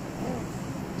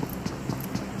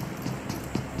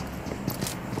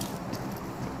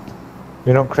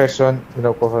 you know crash on you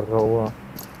know cover row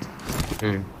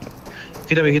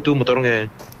khi ta bị hit tu một tao nghe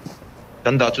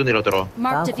đánh đá chút này là tao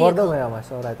Marked a đang vehicle. rồi mà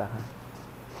sao đây ta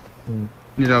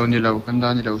ni lau kan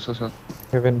da ni lau so so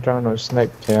even trying to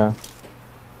snipe kaya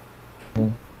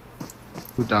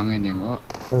Lu đang nghe nè ngó.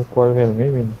 Quay về mấy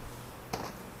mình.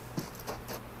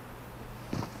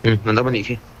 Mình đã bắt đi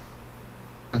khi.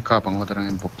 Anh cả bằng water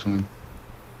ang box ng.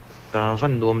 Cả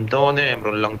phần nuông to nè em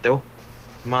rồi lăng tiêu.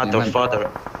 Mother father.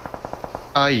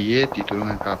 Ai ye ti tu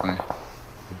ng cả bằng.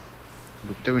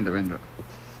 Lu teo in the window.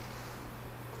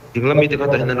 Tiếng lắm mình thì có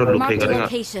thể nên rồi lục Marked cái a ngạ.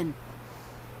 location.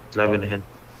 Lại bên này.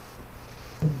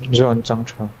 John Chang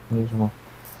Chang. Như thế nào?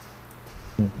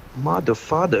 Mother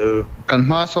father. Kan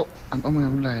masok ang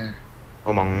amang lai.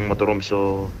 Omang motorom so.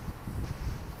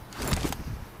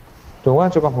 Đúng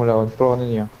không? Cho con hồ là pro này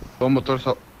nhỉ? Lo motor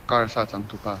so car sa chang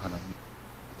tu pa halam.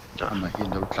 Ama hin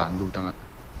đâu tlan lu tang.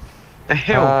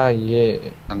 Hell.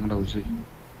 Yeah. Tang đâu gì.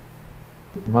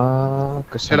 Ma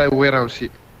cái Thế lại warehouse.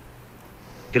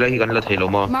 Cái này gần là thấy lỗ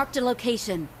mà. Marked a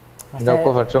location. đâu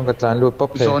có vật trong cái tàn luôn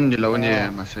pop Zone ni lo ni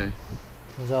mà se.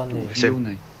 Zone ni. Siêu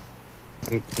này.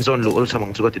 Zone lỗ sa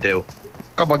mang chuột tiêu.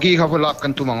 Ka bagi ka fulak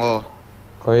kan tu mango.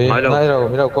 Coi ngay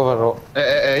đâu có vật rồi.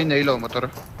 Nei lo motor.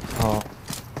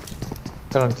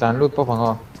 Cái lần tàn luôn pop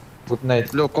hàng good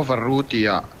night. Lo cover route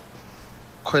ya.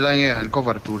 Khoi lai nge han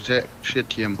cover tu se shit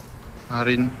thiam.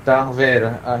 Harin Đang về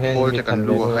rồi. À hiện Ôi bị te kan thành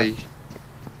lu về hay.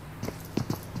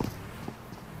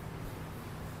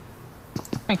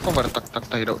 Anh cover tak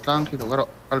tai do tang thi do ro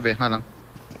al ve halang.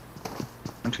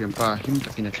 Anh thiam pa him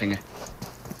takin a thlenge.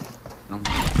 Nong.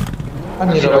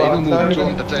 anh đi Rồi, đâu? nó mù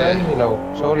trộm thật Anh ra. đi đâu?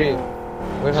 Sorry.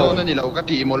 Zone ni lo ka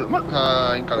ti mo mat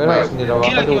ha in kal mai. Warehouse đi đâu?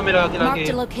 Kila camera kila Marked a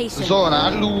kila. location. Zone a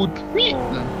lu.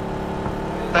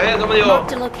 Tayo kamu yo.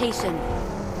 Marked a location.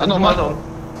 Ano ma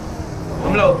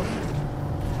Không lâu.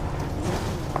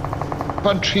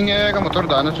 pan tringe ka motor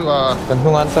da na chu a Cần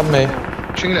không an tâm này.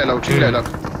 tring le lo.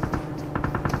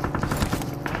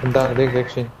 Cần đang đi cái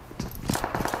xin.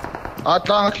 A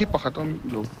tlang khi pakhat om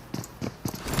lo.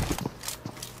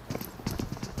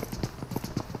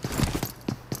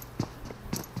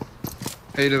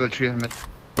 Hey level 3 helmet.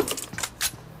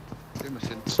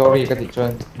 Sorry cái thị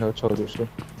trường nó cho được rồi.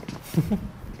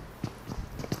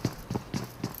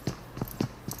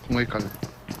 Ngoi kal.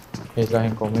 Hey ra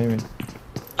hình có mấy mình.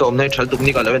 Tôi hôm nay chal tuk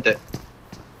ni kala bente.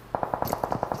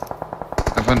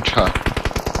 Avan cha.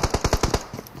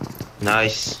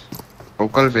 Nice.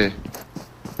 Okal ve.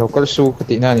 Đâu có su cái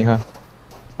thị nào nhỉ ha?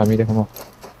 Làm gì đây không?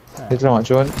 Thế ra mà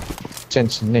chọn chân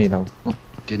chính này đâu.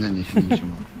 Tin ani ni chu.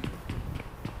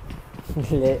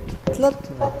 Le. Tlat.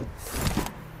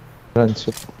 Run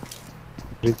suốt.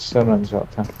 Rich run rõ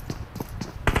thằng.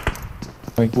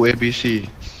 Bu ABC.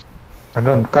 Anh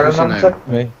run cái năm chất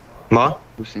mấy. Mà?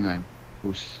 Pushing I'm.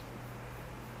 Push.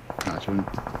 Na chun.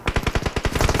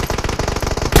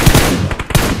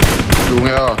 Lu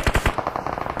nge a.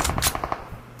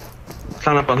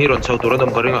 Sang na panghiron sau tura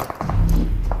dam karinga.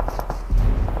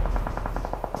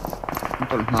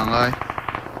 Tol mangai.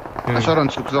 Asaron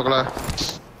suk zok la.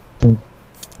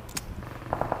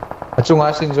 À chung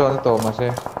á xin cho nó tổ mà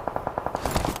xe.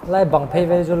 Lai bằng pay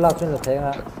về rồi lạc trên là thế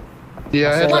à. Dia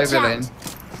he lai ve len.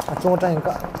 À chung trang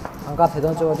anh cả thấy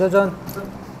đâu cho chân.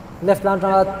 Left line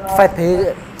trang fight pay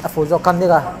à phụ cho cam đi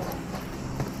cả.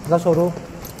 Ra số ru.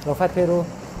 Rồi fight pay ru.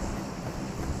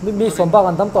 Mi som ba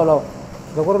gan dam to lo.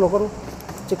 Lo ko ru.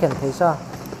 Chicken pay sa.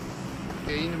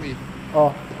 Ke in mi.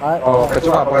 Ai. Cái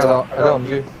chung á bây giờ ở đâu không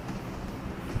chứ?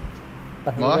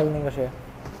 Tắt hình lên cái xe.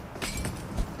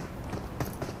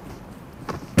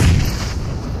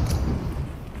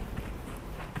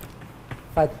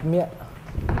 Fight miệng.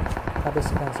 Tapi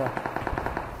sekian sa.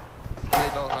 Ke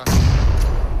do ha.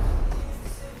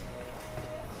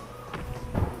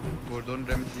 Gordon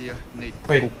Ramsay a. Nei.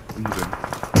 Wait.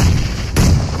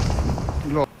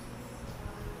 Lo.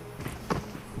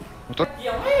 Motor.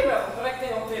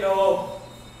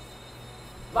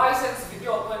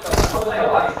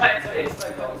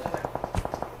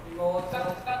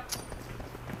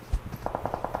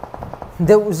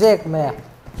 Deu zek mẹ.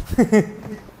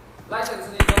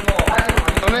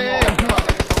 Ole.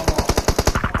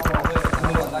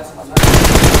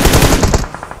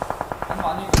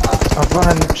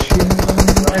 Avan chin.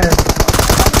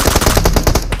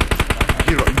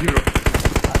 Hero.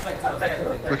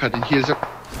 Tôi khát heal zak.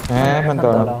 Mình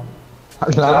tổ.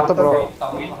 Làm tốt bro.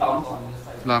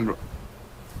 Lam bro.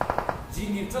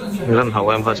 Rất hậu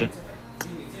em thôi chứ.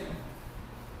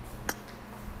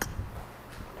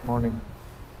 Morning.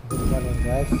 Good morning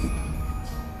guys.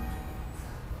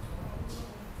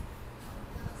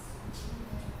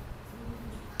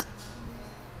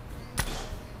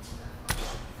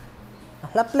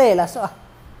 Là play là sao?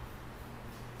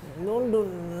 Luôn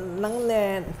nắng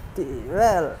nè thì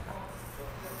well.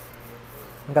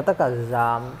 Người ta cả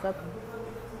giảm rất.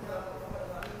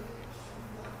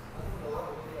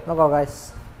 Nó vào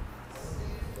guys.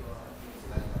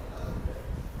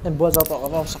 Em bữa giờ tao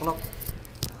có sắc lắm.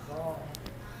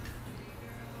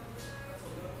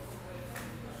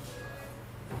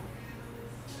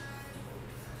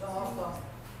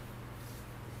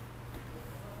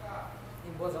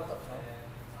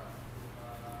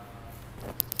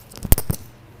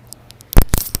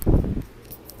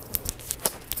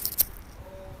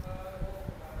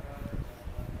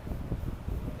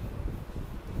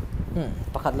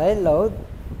 Pakat lain load.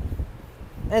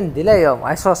 And delay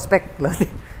I suspect load.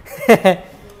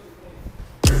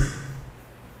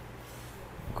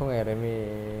 Kung mi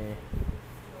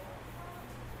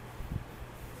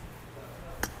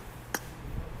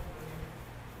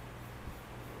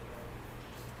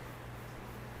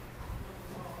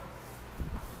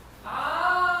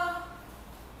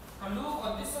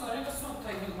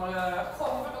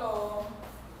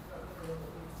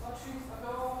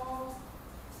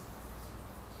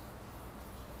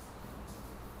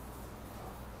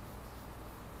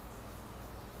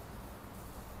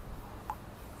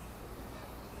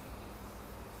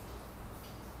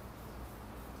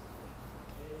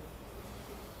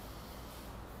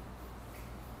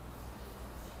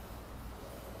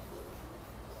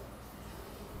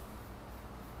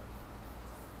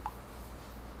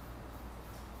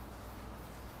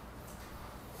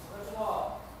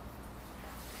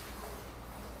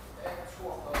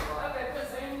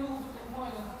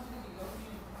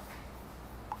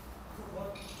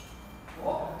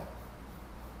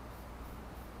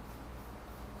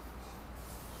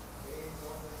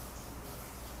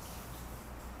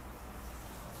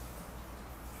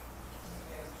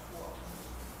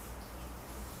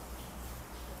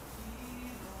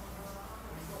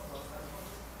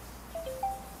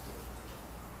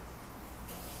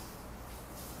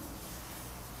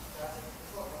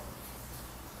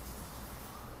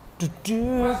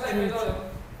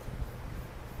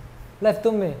left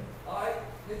to me.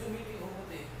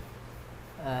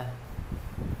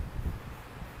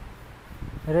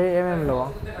 Re em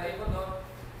lo.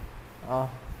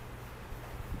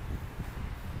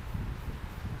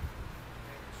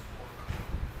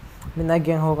 Mình ai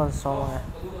gang ho kan song này.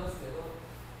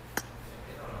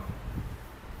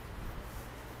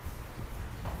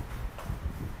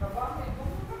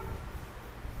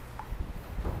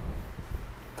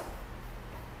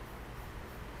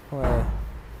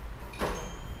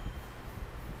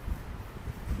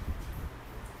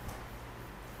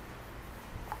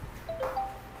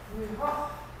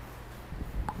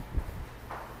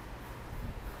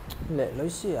 Lệ lối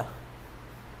xì à?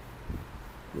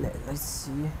 Lệ lối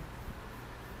xì.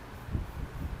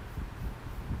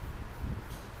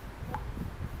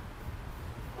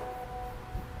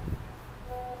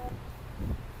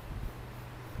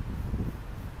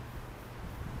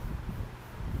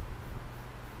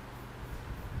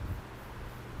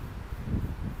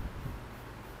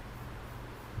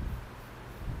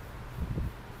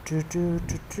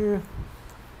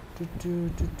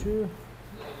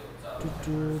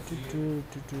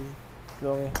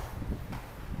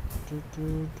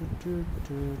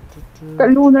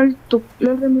 Kalunal tuk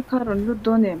lalami karon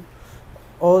ludonem.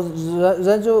 Oh,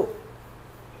 zanju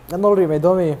anol ri mai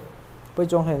domi. Poi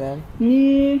chong hai nem.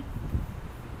 Ni.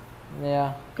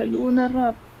 Yeah. Kaluna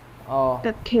rap. Oh.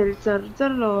 Tat khel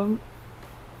char lo.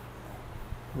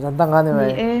 Zantang ani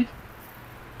mai. Ni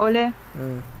ole.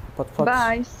 Pot pot.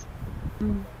 Bye.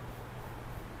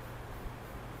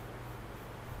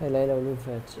 Hey, lấy đâu luôn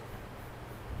phải chị.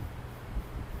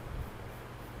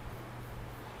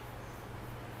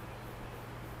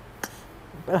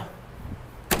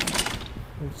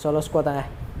 Solo squad này.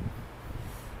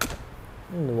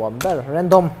 One better.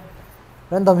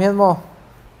 Random hiên mo.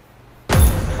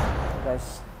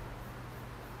 Guys.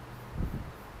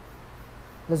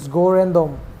 Let's go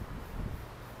random.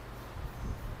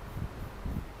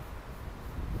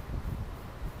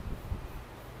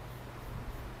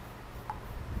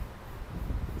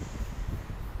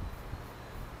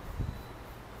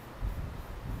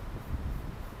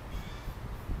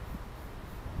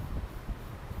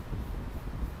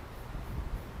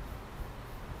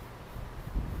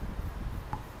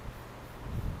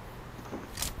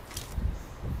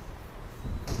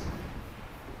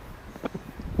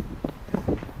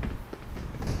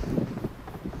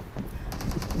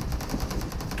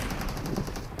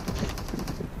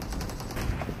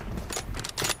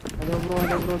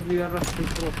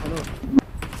 BReVerseX hello.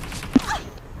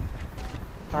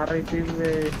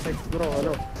 RipReVerseX bro,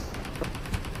 hello.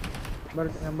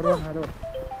 Number 1, hello.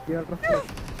 BReVerseX.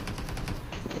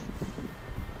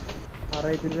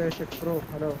 RipReVerseX bro,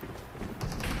 hello.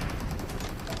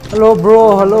 Hello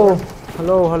bro, hello.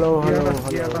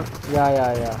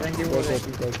 Yeah. Thank you. Take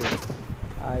it.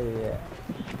 ai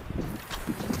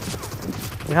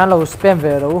thì hắn lâu spam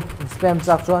về đâu spam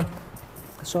chắc chắn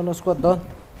solo squad don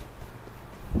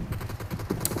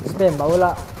spam bảo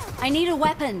là I need a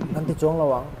weapon. anh thì chuông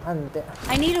lâu anh tệ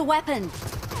I need a weapon.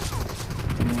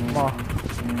 mà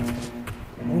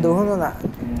anh đủ không nè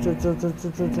chú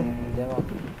để mà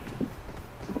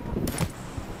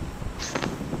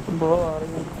Bro, are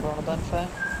you Ramadan fan?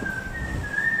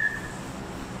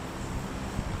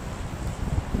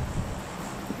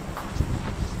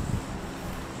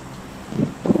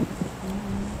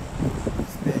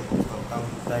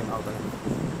 Time out đấy.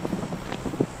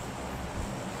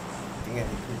 Tiếng Anh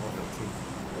thì không có được gì.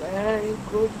 Very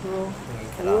good,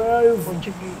 bro. where are you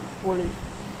from? Fully.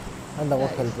 anh đâu có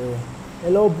khởi về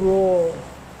hello bro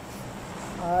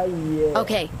ai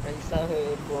Okay. Kaisa hai,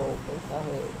 bro? Kaisa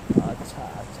hai?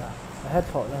 अच्छा head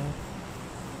thought lên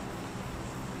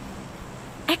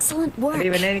Excellent work.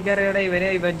 Iwene nikara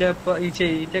iwene iwajappa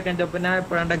iche kan japana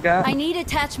pandaga. I need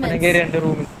attachments. Manage rendu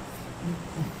room.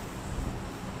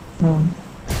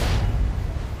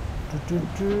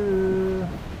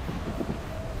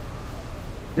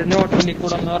 Note ni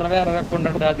kuda nora vera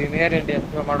konda adi nere inde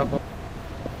madako.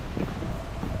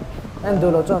 anh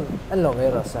đủ lo chọn anh lo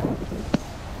về rồi sao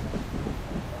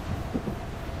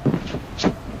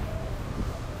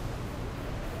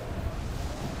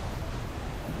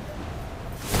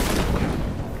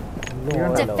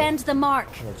Defend the mark.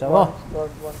 Chào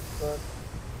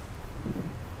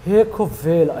here có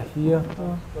về lại here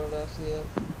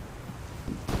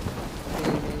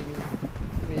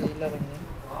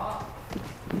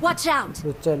Watch out.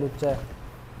 lụt chạy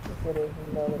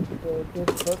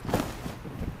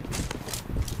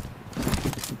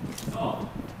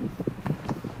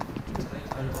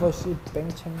anh có gì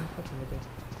bánh chanh không được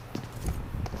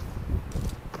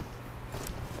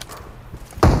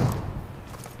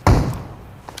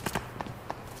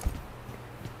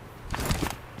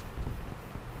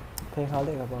thấy khó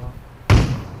đấy các bạn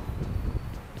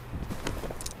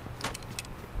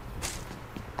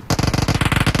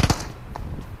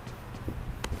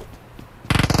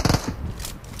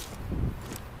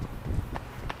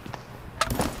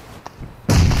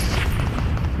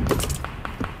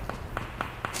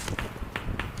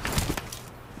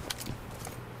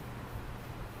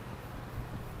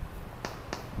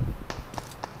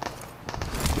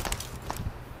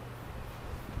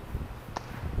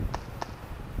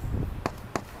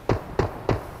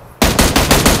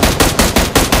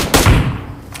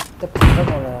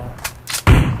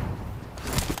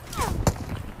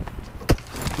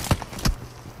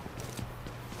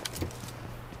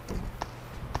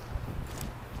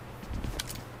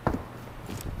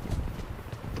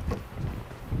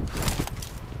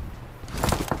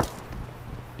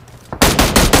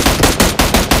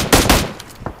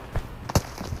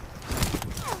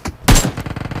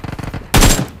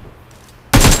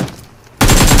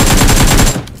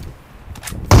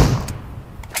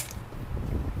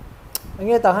anh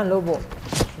nghe tahan lo bộ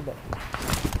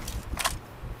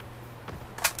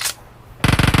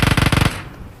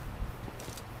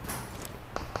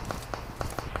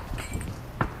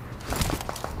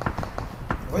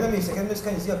Wait a minute, second miss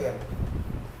kan siap ya?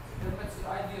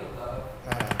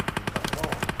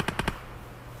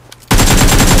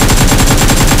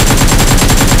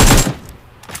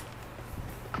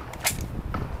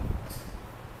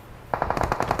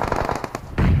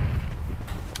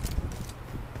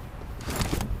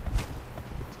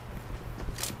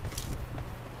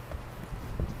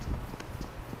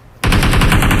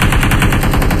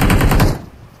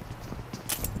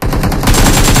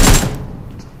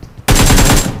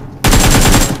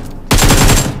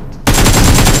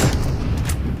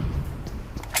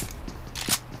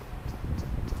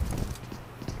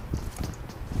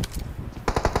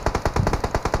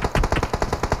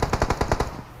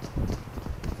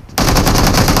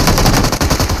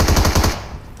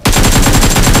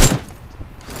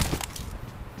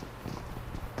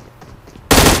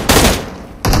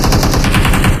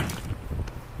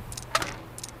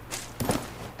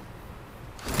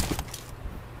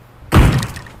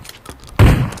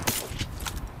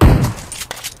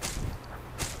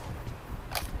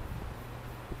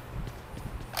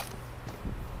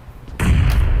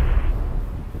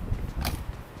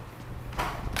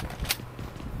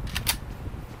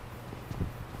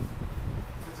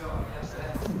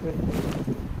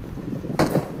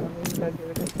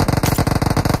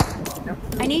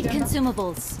 I need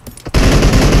consumables.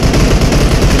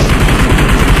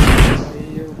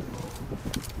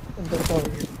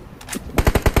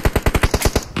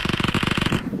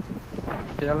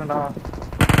 Jalan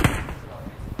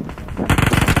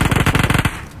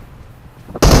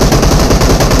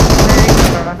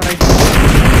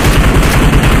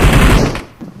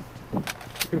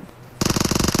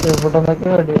Bottom like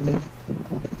that.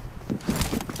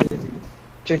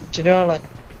 Chichirala.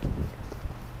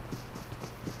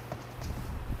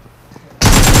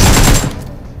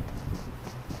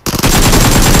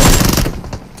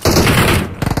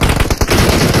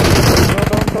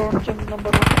 Don't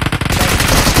number 1.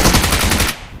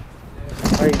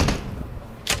 Right.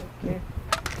 Okay.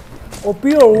 OP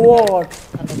or what?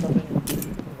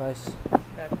 Guys.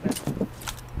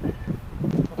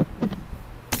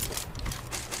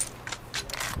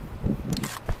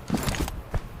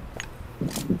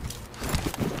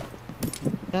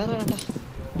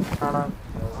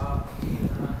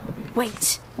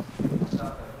 Wait.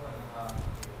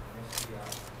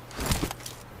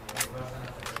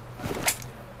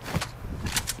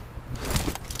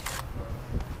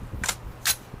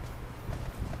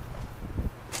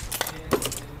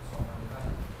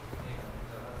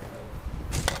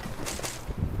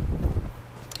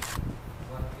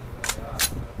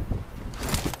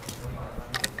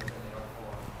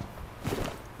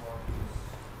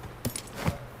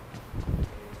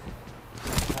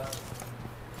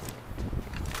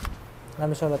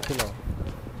 Nami solat kilo.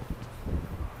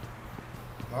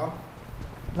 Hả?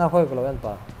 Na khôi của anh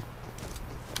pa.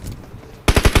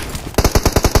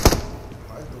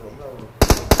 Mãi tụi nó đâu.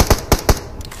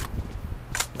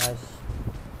 Nice.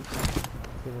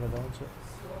 Kilo đó chứ.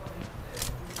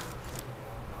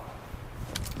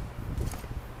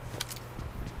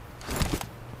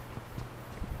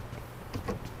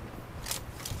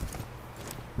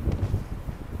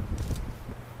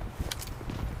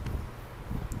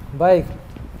 भाई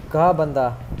कहाँ बंदा?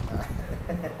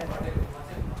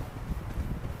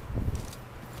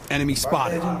 Enemy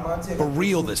spotted. For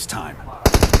real this time.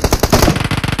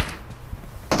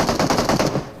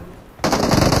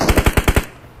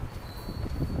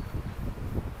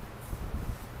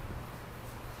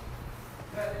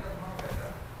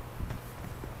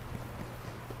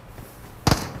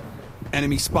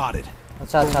 Enemy spotted.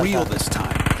 For real this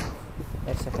time.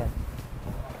 एक second.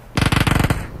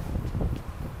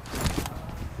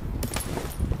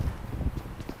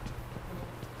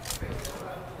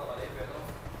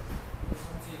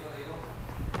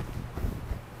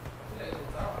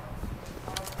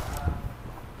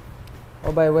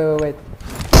 Oh, wait.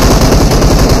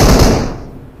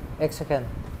 X second.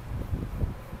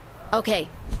 Okay.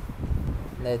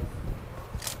 Net.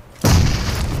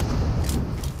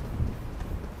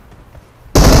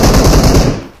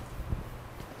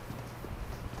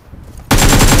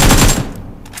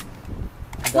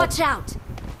 Watch out.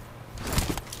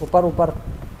 ऊपर.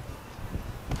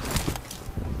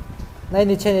 नहीं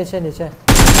नीचे.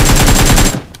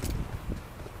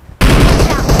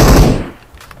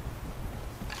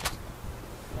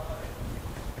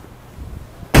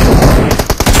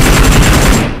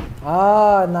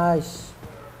 Ah, nice.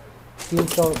 Kill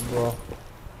shot, bro.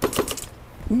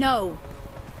 No.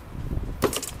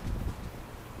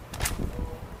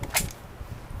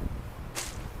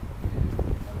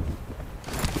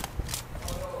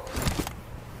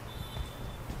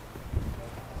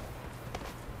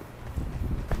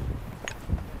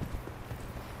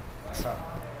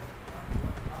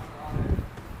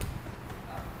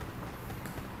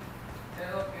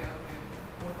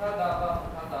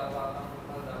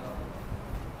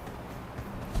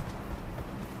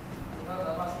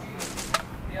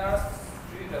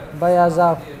 Bhai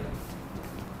Azab.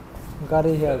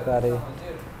 Gari here, Gari.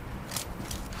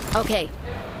 Okay.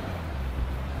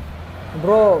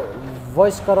 Bro,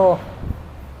 voice karo.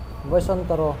 Voice on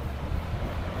karo.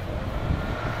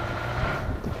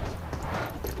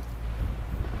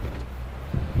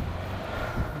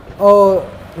 Oh,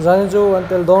 Zanju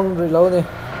until dawn reload ni.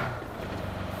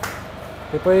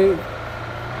 Pipay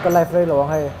ka live ray lo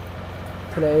hay.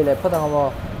 Play le phatang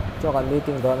mo cho kan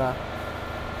meeting do na.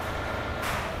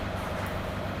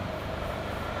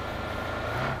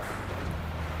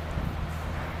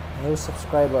 New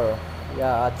subscriber.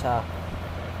 Yeah, acha.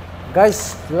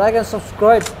 Guys, like and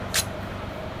subscribe.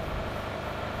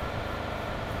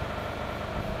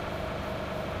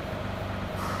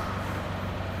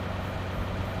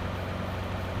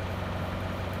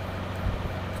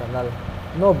 Channel.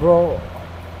 No, bro.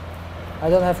 I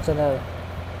don't have channel.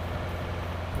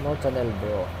 No channel,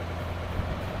 bro.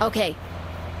 Okay.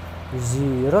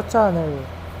 Zero channel.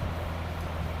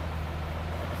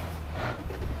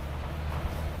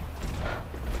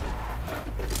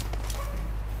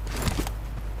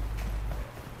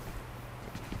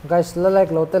 Guys,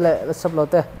 like lote le sub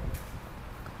lote.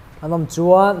 Anom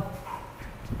chuan.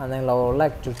 Anang lo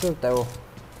like chu teo.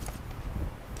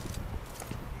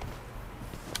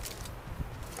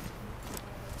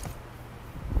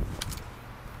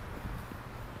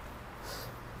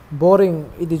 boring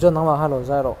idi jo nang ma halo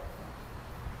zaro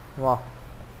wa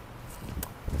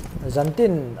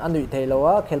zantin anui theilo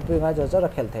wa khelpui nga jo jara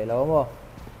khel theilo mo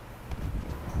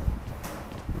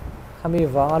khami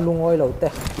wanga lungoi lo te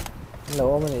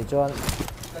lo mani chuan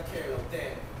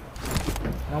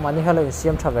nang mani halo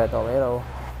siam thave to ve lo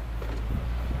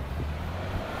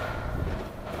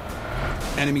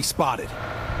Enemy spotted.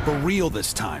 For real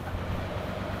this time.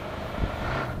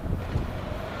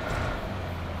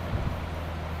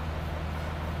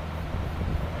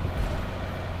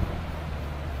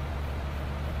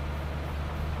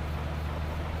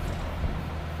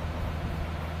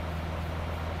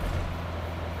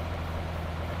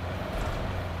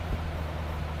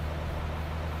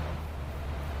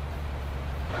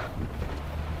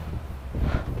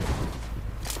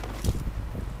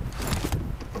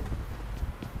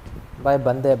 Bye,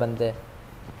 bande.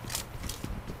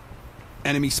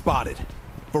 Enemy spotted.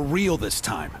 For real this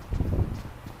time.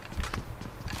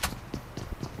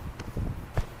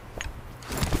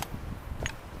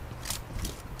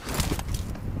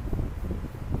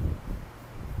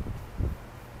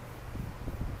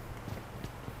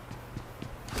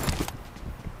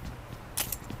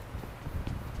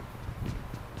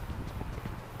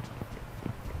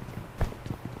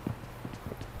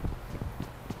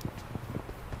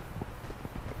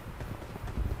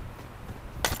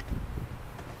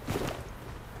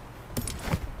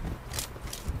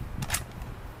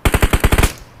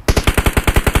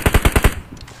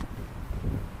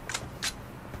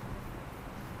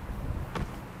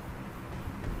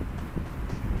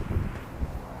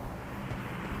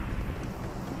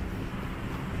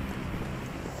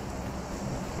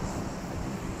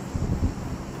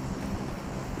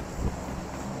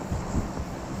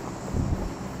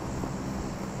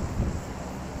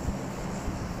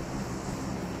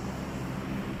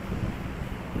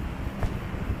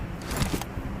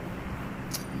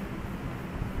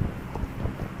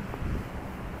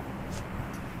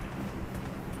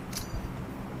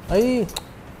 Ay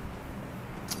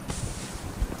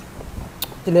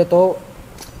Tileto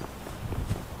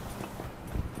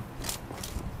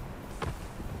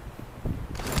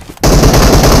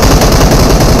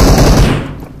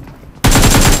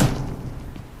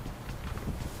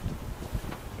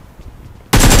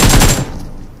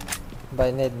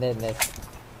by net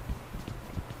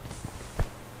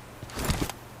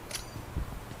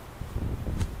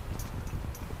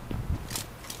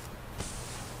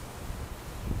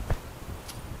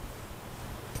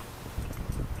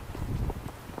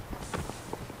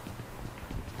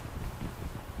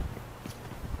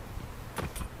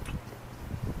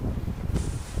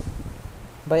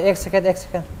by X second.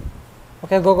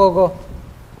 Okay, go.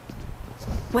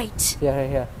 Wait.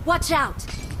 Here. Watch out.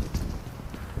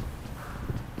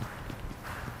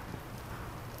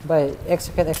 By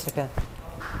X second.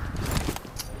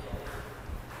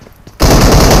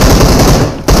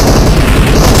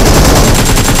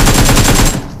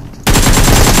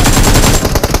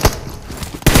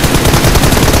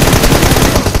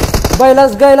 By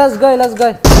last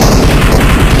guy.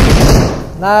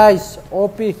 Nice.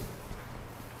 OP.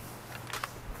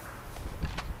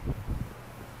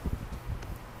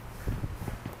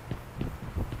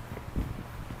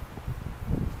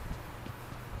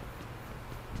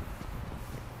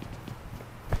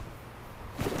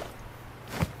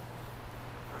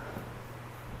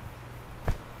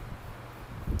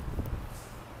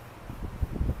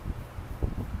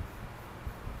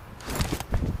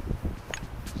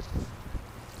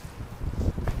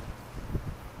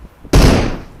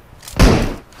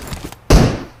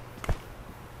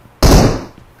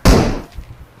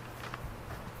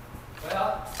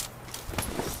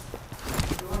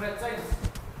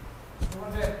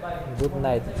 Good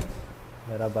night.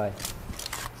 Bye.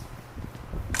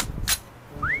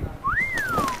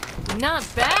 Not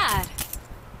bad.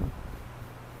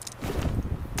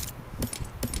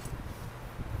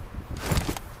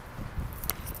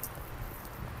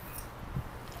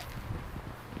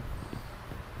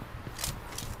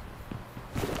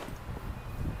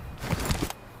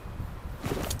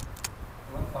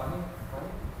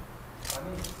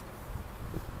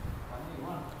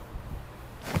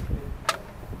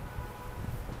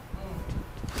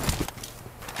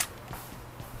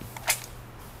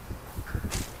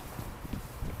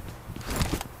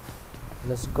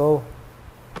 Let's go.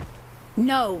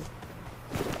 No.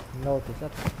 Notice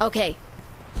that. Okay.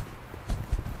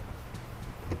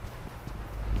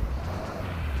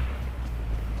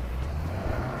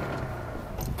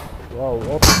 Wow,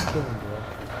 open skin, bro.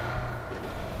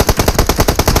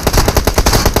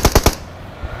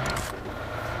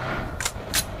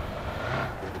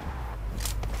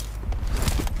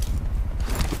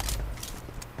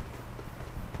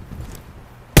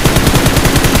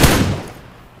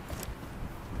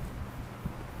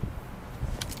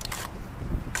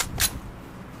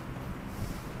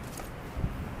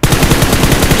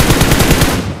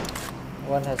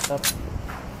 One heads up.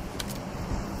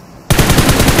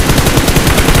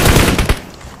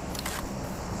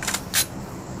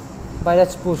 Bye,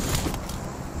 let's push.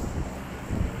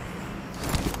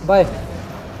 Bye.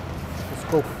 Let's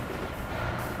go.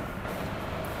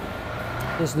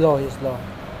 He's low, he's low.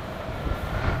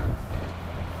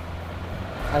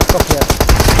 I stop here.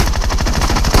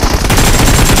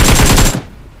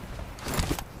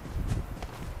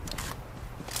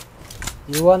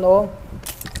 You want all?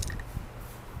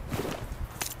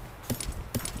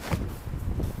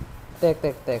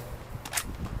 Take.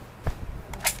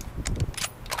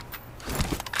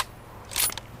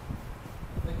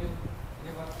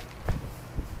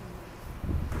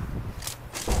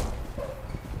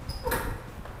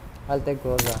 I'll take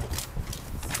Rosa.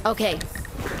 Okay.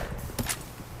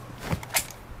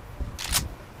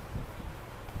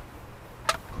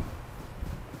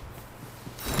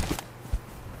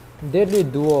 Deadly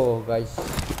duo, guys.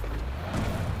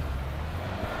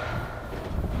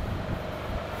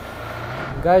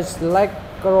 Guys, like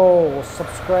करो,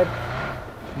 subscribe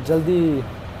जल्दी.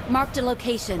 Marked a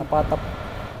location. Napatap.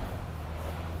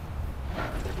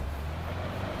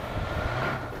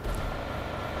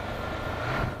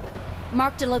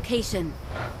 Marked a location.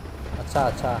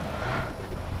 अच्छा.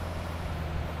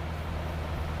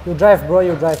 You drive, bro.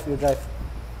 You drive.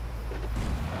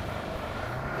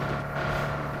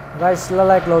 Guys,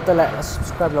 like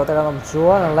subscribe kan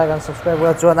chuan like and subscribe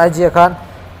wa chuan IG khan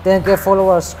 10k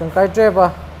followers kan kai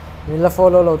treba mila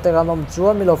follow kan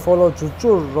chuan milo follow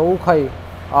chu ro khai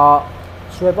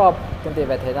swipe up kan te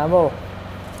bethe na mo.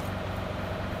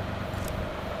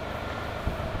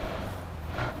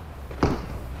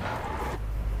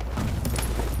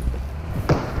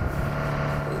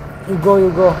 You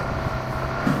go.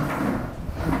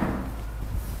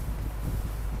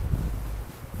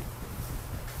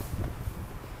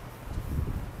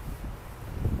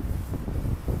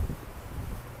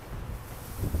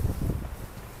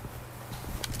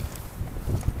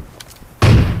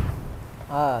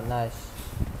 Ah, nice.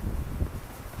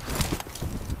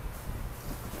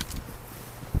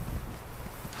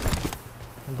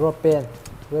 Drop pen.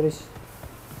 Where is?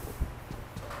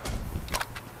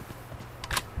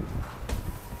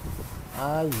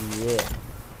 Ah, yeah.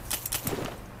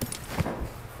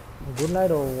 Good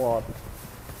night or what?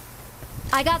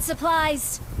 I got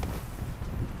supplies.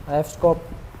 I have scope.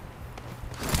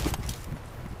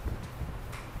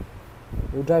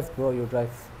 You drive, bro. You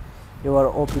drive. You are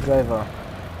OP driver.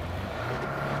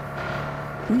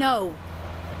 No.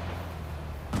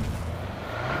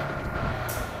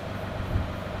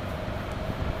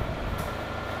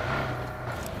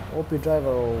 OP driver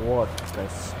or what,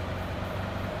 guys?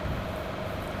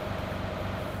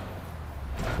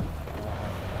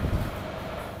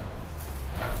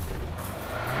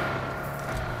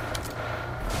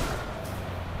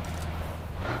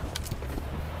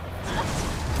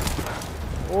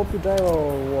 OP driver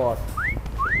or what?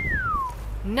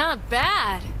 Not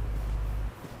bad.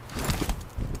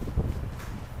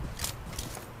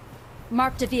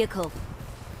 Marked a vehicle.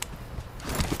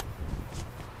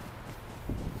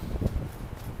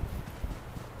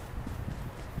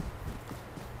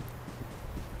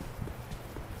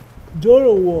 Door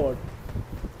or what?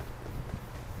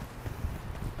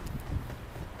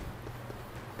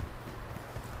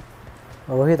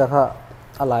 Rohit akha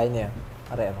alai ne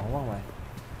are phang mai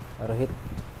Rohit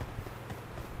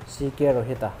CK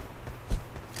Rohita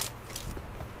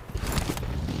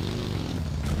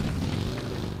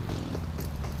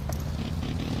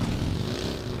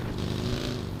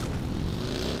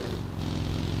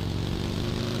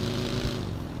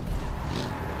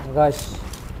guys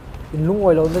in lung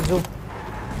oi lo na chu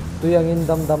tu yang in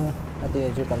dam ati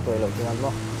chu kan toi lo chu an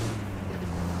lo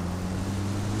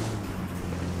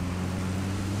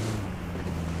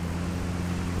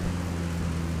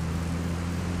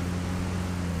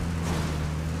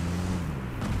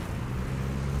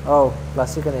oh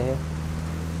plastic ka nahi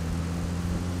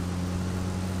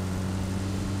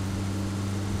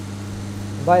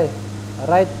bye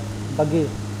right buggy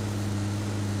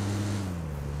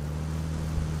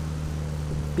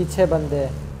पीछे बंदे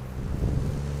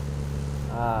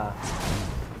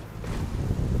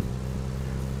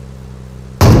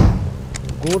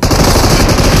good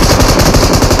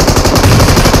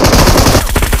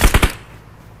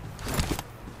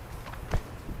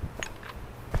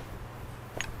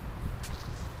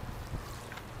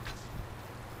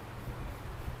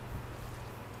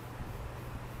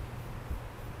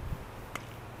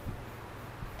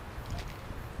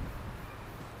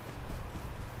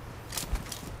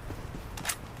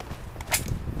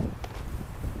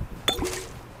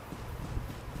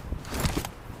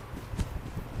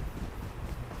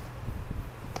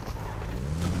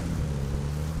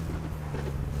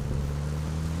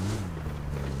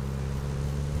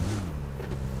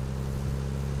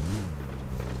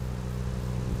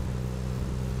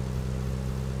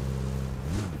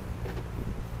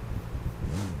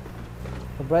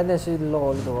brightness is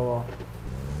low do.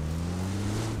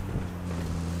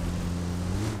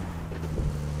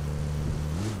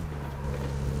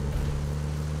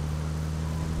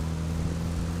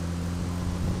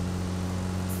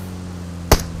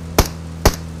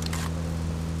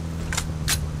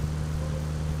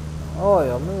 Oh,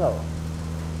 yum lo.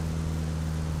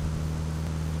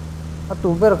 Tu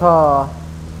ber kha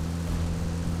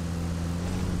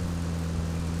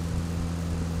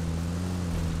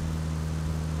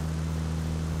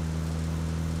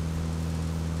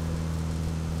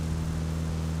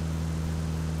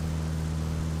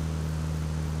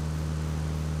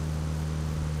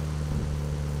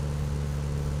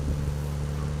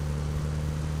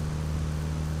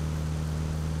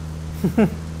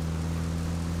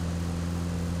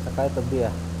Sakai tabi ya,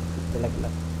 jelek.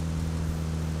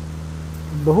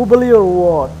 Bahubali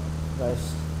reward,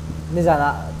 guys. Ini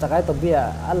jana sakai tabi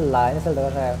ya, Allah ini sel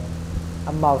dengan saya.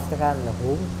 Mouse tekan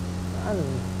hum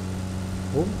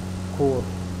kur.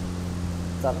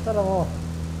 Cara mo.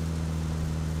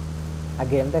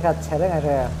 Game tekan cere ngai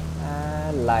saya.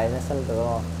 Allah ini sel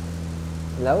dengan.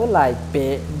 Lalu lai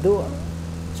pe du,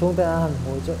 sung tekan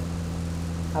muncul.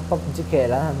 Apa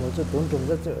jika lah muncul tun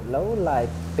saja. Lalu lai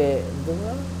pe du,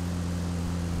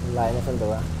 lai ini sel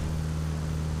dengan.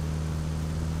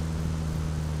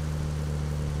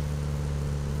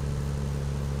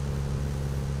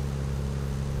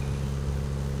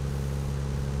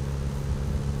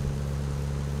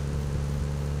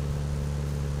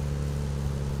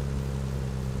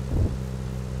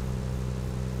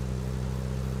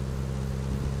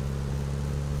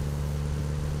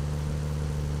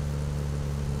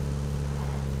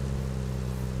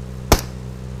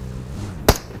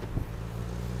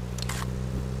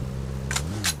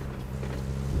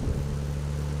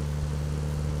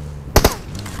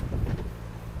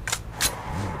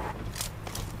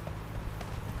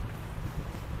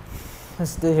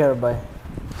 Stay here, bye.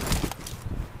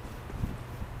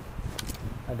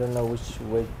 I don't know which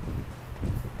way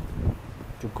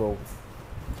to go.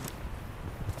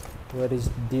 Where is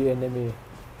the enemy?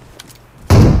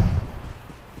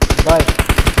 Bye.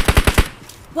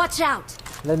 Watch out!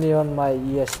 Let me on my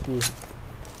ESP.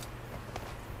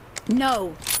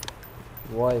 No.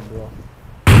 Why, bro?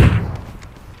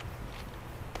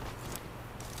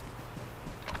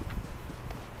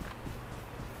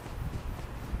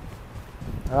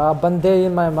 Bande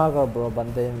in my marker, bro.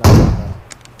 Bande in my marker.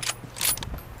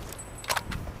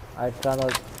 I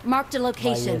cannot. Marked a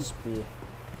location. My ESP.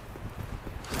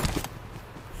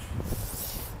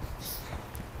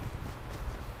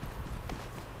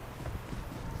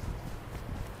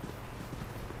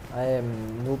 I am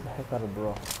noob hacker,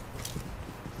 bro.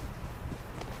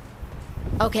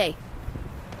 Okay.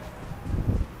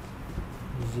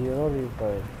 0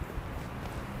 repair.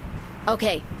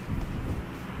 Okay.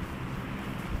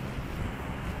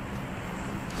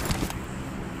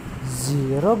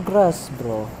 Zero grass,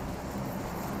 bro.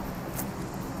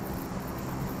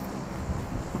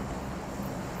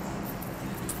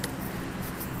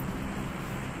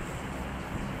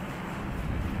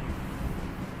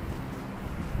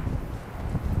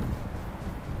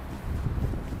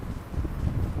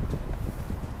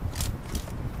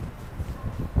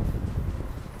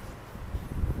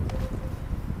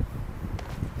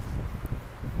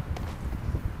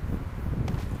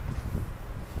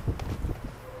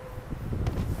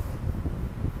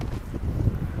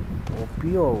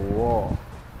 Pure war.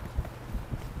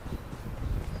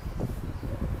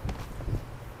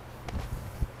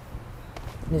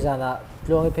 Ni sana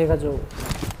pluang ipe ka jo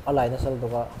alai na sal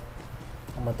doka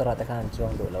amatara ta kan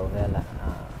chuang do lo vela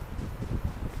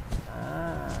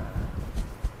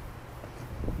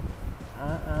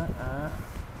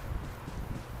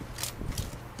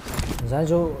zan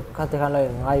jo ka te kan lai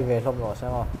ngai ve hlom lo sa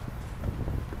ma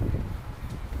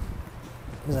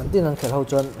zan tin an khel ho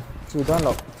chon chi don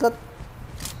lo tat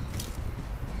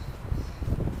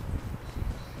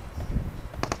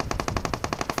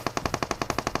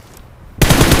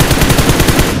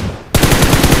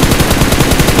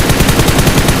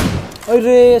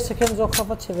Oi second zo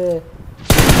khapa cheve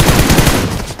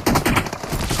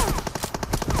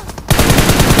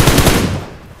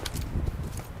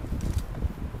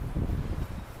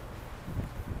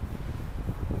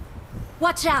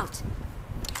Watch out.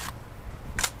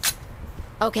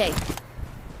 Okay.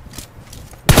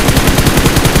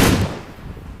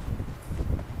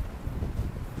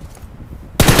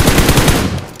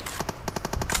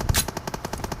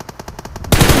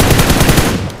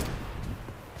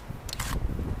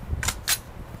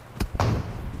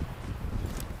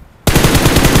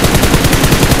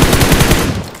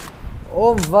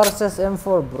 Om versus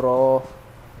M4, bro.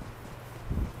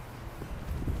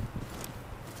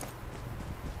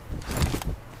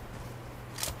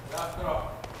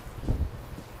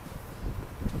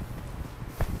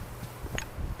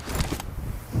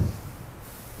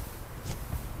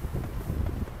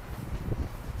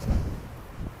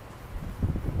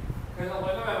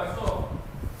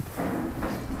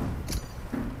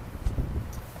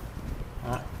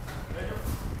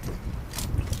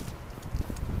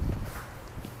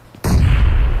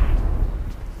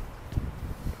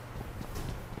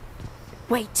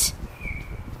 Wait.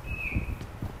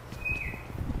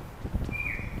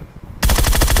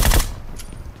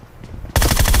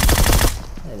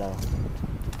 Hello.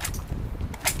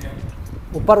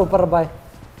 ऊपर भाई.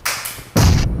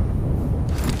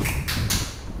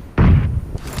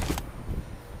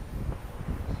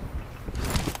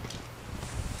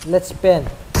 Let's pen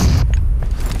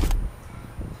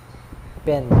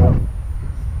bro.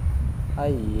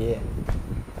 Yeah.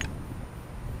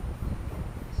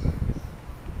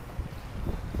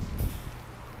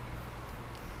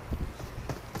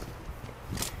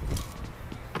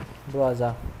 Bro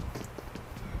aja.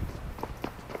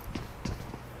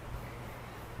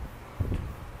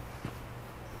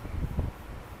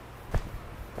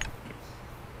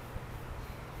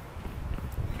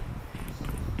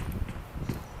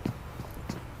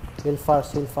 Heal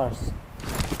first.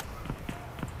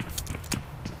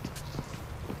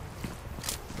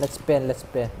 Let's pen.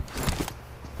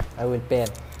 I will pen.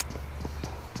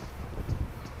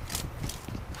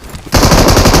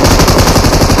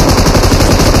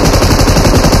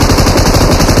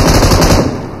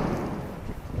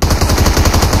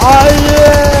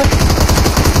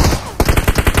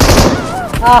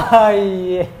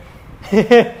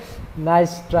 Yeah.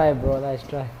 Nice try, bro. Nice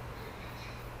try.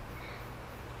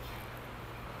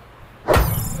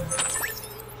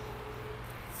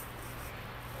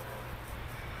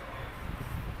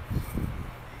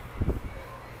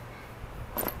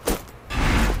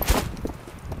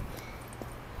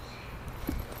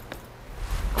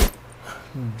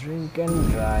 Drink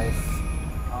and drive.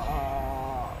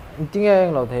 Tiếng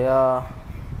Anh là thế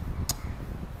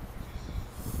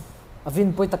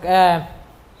Vin poi tak em.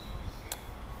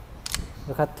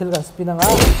 Dekat til kan spin nga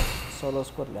solo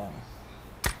squad lang.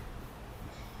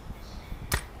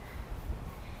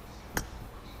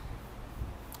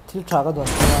 Til traga don.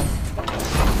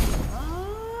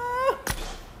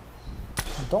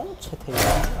 Don't chat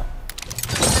here.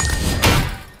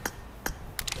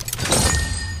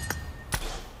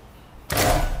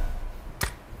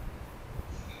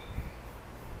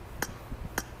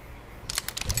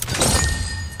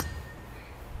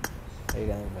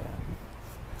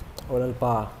 Olal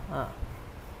pa.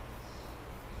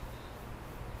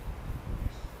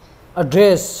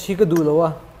 Address hi ka dulo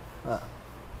wa.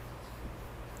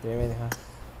 Deme ha.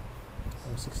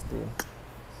 I'm 16.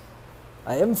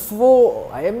 I am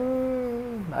 4.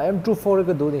 I am 24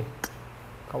 ka du ni.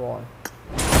 Come on.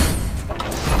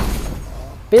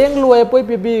 Peng luai poi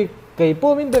PB kai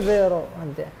po min de vero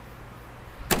ante.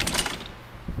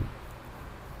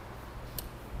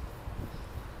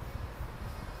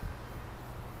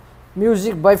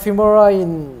 Music by Fimora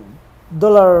in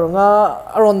dollar nga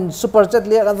aron super chat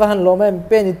liak an vahan lo mem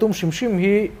pen itum shim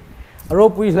hi ro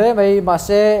pui hle mai ma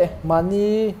se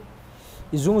mani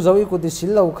izung zawi ko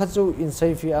disil lo khachu in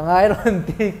sai fi angai ron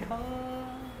ti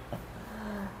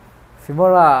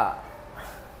Fimora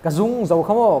kazung zaw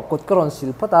khamo kot karon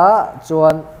sil phata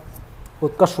chuan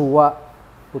kot ka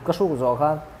shu zo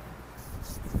khan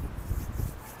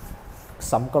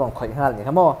sam karon khoi hal ni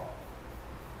khamo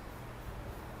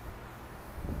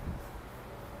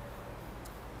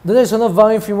donation of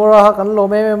Vang Fimora ha kan lo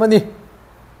me mani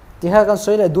ti ha kan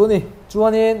soi le du ni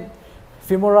chuanin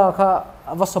Fimora kha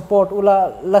ava support ula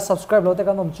la subscribe lo te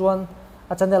kan om chuan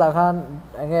a channel a khan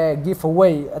nge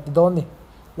giveaway at don ni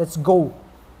let's go.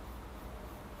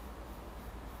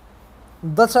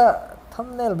 That's a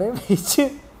thumbnail baby.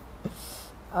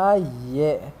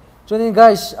 Yeah chuanin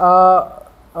guys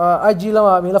IG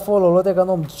lama mi la follow lo te kan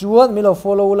om chuan mi lo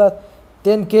follow ula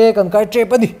 10k kan kai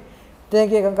trap ani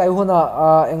thank you kan kai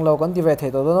huna englo kan ti ve the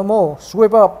to no mo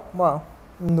swipe up ma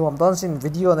nuam don sin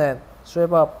video ne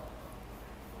swipe up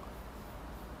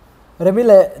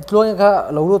remile tlong kha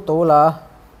lo ru to la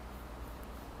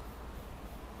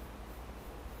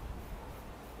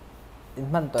in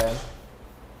man to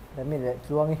remile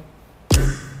tlong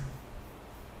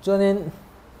chonin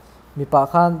mi pa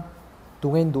khan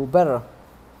tungen du ber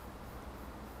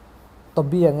to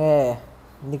bi nge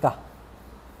nika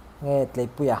nge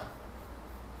tleipuya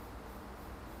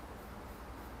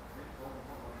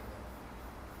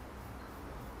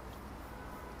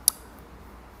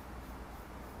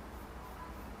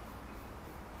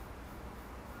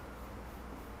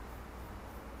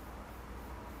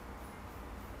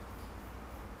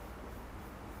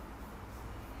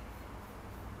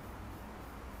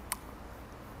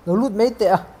nó lút mấy tệ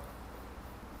à?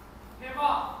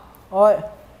 Ôi.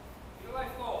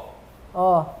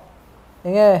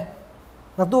 Nghe.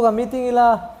 Nạc tu cả meeting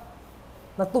là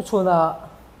nạc tu chuồn à?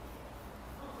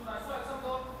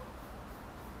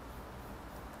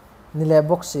 Nile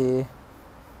boxy.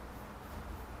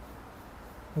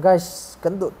 guys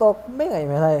cần tụ talk mấy ngày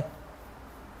mày này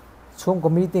xuống có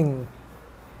meeting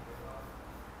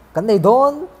cần này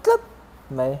đón rất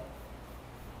mày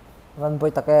văn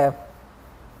bôi tắc em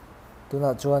tôi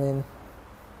nói cho nên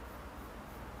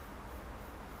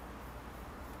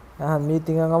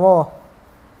meeting ang mo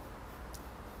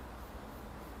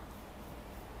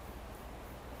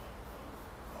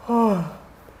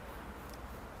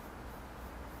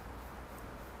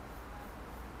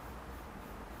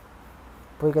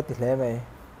bôi cái tít lẽ mày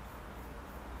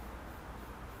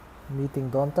meeting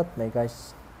đón tất mày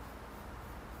guys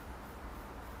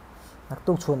nắc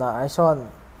tuk chuna ai son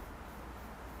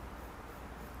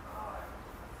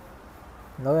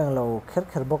nói rằng lâu khét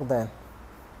khét bốc đèn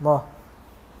mo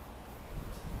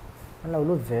anh lâu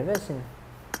lút về vậy xin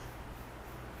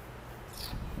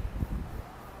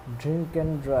drink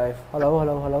and drive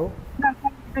hello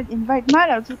invite mà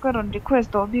là chú cáiron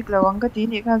request đó big là wang cái tí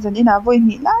này kan dân ina voi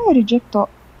mi la reject to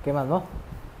cái mà mo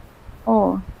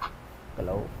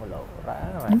hello ra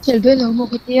anh chơi đôi lâu một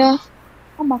cái tia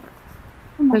không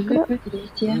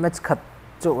match khát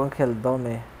chỗ con khel đâu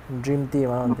này dream team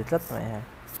mà nó rất mày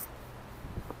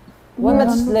one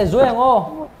match le rồi anh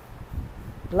ô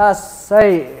last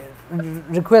say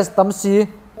request tâm si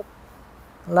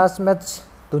last match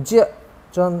tụi chị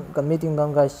John cần meeting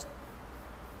down guys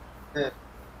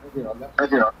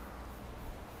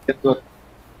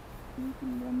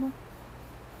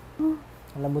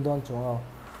làm một đoạn chúng không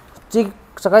chị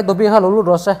sakai tobi ha lulu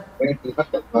rose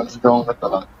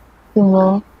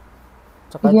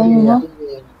sakai tobi ya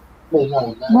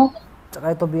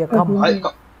sakai tobi ya kam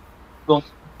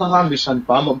thằng anh bị săn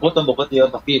phá một bốt một cái gì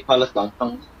đó khi pha lật lăng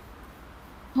thằng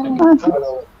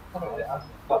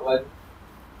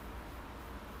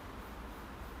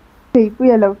thì bây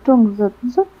giờ lâu trông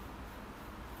rất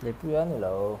để bây giờ này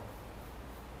lâu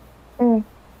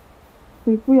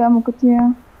thì bây giờ một cái gì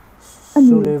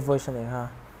số lấy voice này ha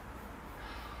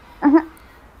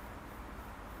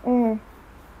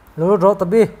lulu rồi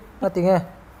tobi cái tiếng nghe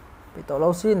bị tổ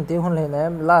lâu xin tiếng hôn lên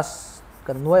em last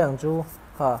cần nuôi ang chú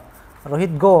ha Rohit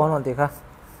go ano ti ka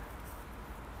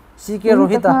Sige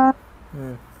Rohit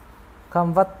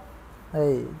kam vat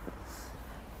ei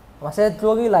mase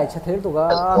chuangi lai chathel tu ga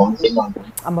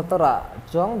amatara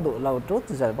chuang du lau tut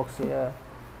zai box ya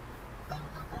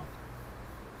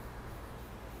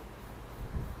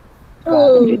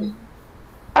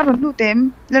lu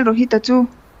tem le Rohit chu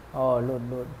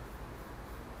lud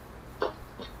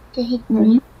cái hit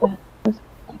mới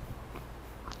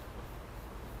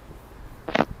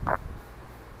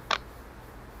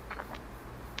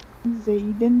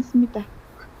Zayden Smith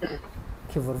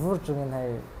khi vur chung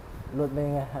này lột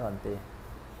bên nghe hai bạn tí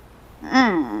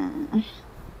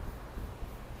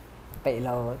cái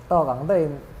lâu to gắng đây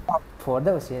phổ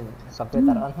đâu xin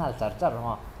computer ăn hal charger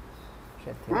mà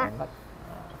sẽ thì anh bắt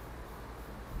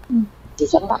chỉ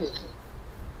sẵn bạn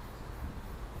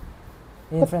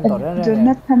inventory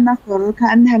Jonathan na khổ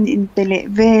khan han in tele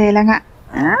về là ngạ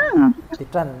thì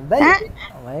trần đấy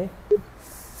mấy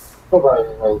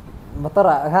motor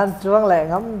kan chuang lại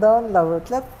ngắm đón đầu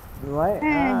rất mấy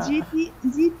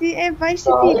GTA Vice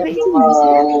City phải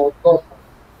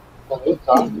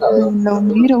lâu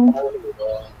nghĩ đâu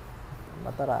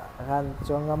motor kan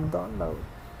chuang ngắm đón đầu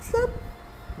rất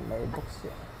mấy box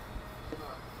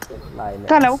lại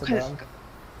ta lâu khẩn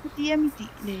TM tỷ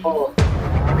lệ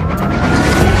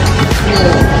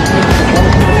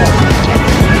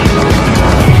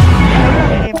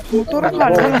motor ka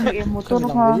lâu motor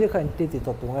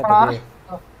ka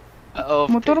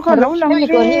motor ka lâu lắm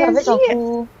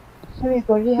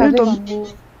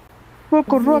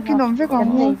cô ruột cái nón với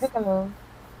con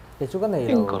để chú cái này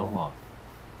đâu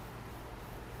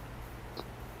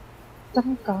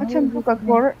chẳng có cái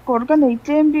cái này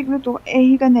trên bị nó tụ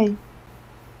cái này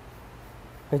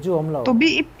cái chú ông lâu tụ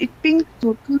bị ít ping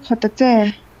tụ cứ thật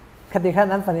tệ cái gì khác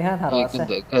ăn phần gì khác hả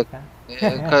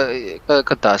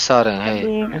cái ta sao rồi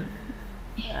hay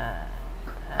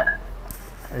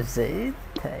dễ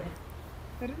thế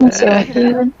nó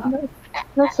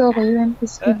sơ cái lên cái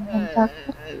skin không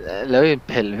lấy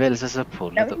pel vel sẽ phổ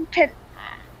lấy pel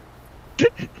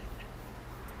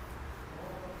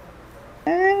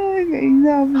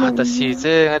ta xí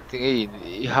chứ cái tiếng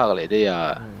gì học lại đây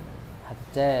à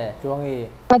chứ chuông gì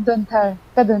cái đơn thờ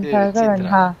cái lần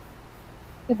ha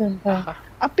cái đơn thờ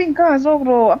Aping ka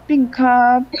zogro aping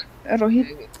ka Rohit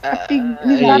aping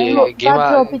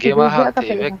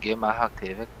game hack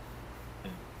thế vậy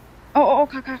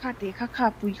kha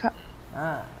pui kha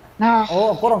na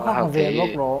có đồng khác về lốc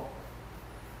rồi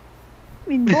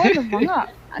mình bố được vắng à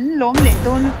anh lốm lệ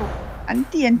đôn anh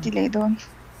tiền chỉ lệ đôn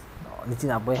đi chỉ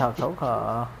nào bơi học xấu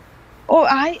khờ ô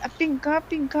ai pink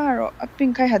car rồi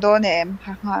pink khai hadon em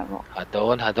ha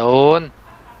rồi hadon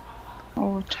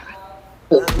ô trời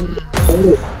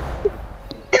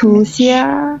thu xia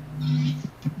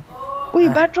ui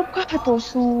ba drop ka hato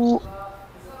su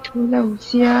thu lâu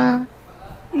xia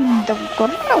đâu có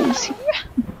lâu xia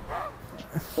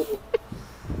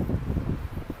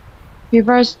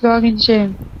reverse login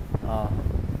shame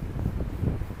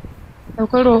đâu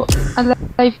có độ anh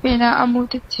live bên nào amu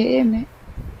thích thế em ấy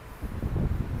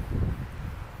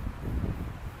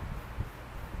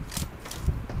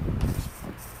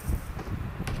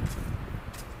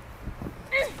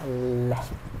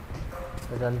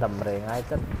Dân tầm rề ngay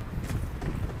chất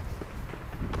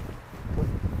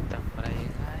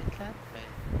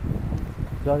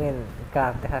Login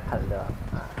ca cái khác hẳn được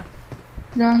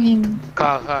login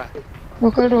ca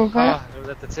đâu có độ vậy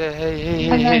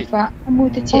anh live và amu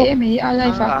thích thế em ấy anh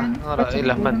live và anh rồi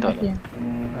làm mình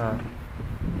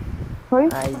rồi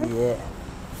ai vậy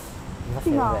nó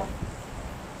sẽ vậy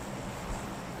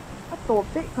tổ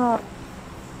tích hả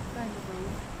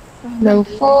đầu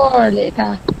phô lệ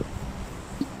ta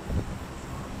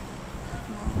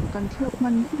cần thiếu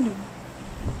mình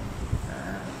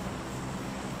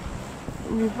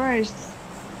reverse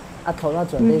thôi nó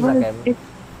chuẩn bị ra cái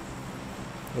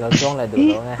rồi trong lại được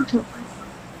rồi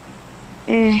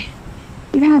nghe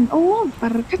Ivan ô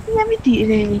perkat niya miti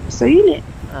le soile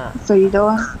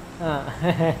soidon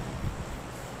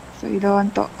soidon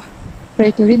to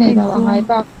Rồi tôi này là hai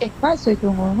bác em phát rồi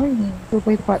tôi ngồi mới này tôi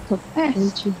quay quạt thật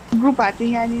group party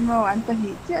nga ni mo an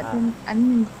pahi cha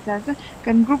an sa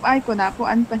kan group ai ko na po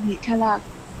an pahi khalak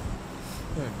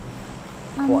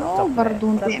ano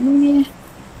bardun te mi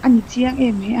an chiang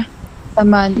em ya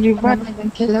taman reverse dan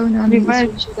kelaw na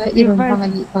reverse ibang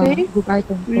pangalit pa group ai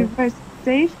ko reverse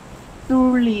safe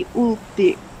truly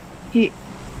ulti hi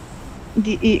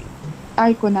di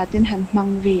ai ko natin han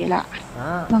mangvela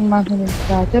nang mahunin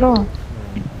pero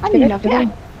ano na kaya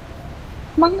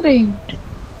mangring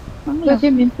lo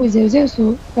thêm miếng phủi dẻo dẻo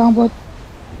số đang bột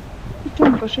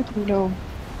trong có sự thủ đầu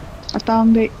ở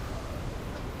tang đấy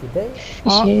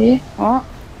chế đó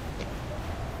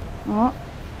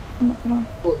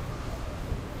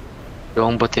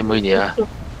Yung boti mo niya.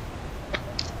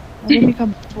 Hindi ka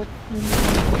bot.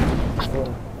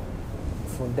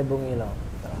 Phone te bungi lang.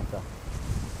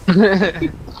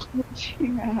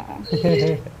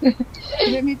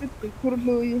 Demi tu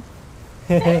kurloy.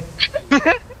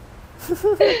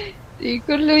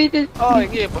 Kurloy tu. Oh,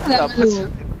 ini dapat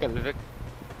kalbek.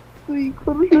 Uy,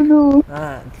 kurlo.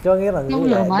 Cho nghĩa là như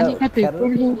vậy. Má đi cái từ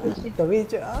kurlo. Tôi biết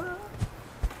chứ.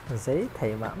 Giấy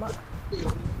thầy mã mà.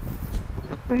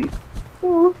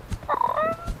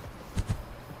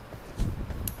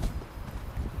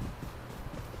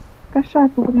 Kasha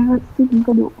tu kena sin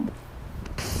ka do.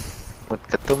 Một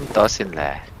cái tum to xin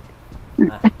lẻ.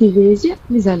 Thì về chứ,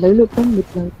 bây giờ lấy được không được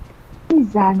rồi. Bây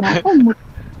giờ nó có một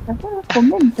có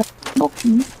mình bốc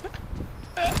ní.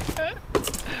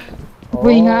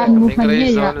 Vì ngàn một phần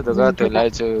gì ạ. Tôi có từ lại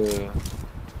chứ.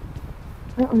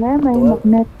 Lấy mày một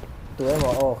mét. Tụi em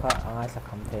bảo ô khá, ai sẽ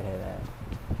không thể này.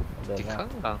 Thì kháng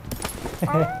bằng.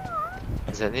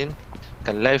 Giờ nên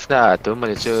cần live na tụi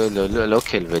mình chơi lỡ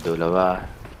khel về đồ là ba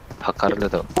hakar là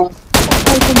đó.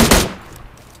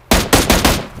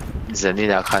 Giờ nên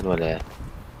đã khăn rồi.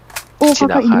 Chỉ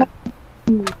đã khăn.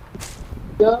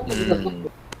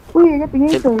 Ui, cái tiếng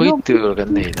ấy rồi. Cái từ cái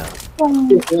này nè.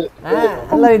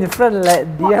 Lời này friend lại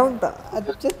đi không ta?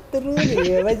 Chết tôi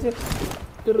rồi, bây giờ.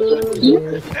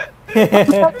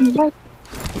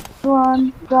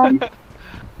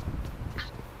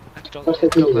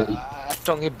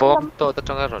 Trong cái bom to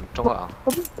trong cái ròn trong à.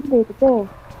 Có biết vấn đề của tôi.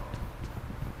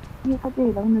 Như cái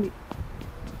gì đâu này.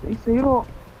 Ý rồi.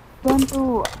 Tuan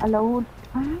tu alau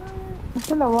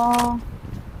itu lawa.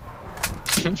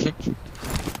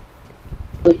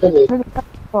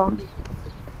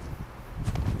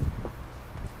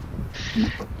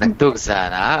 Nagtug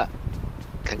sana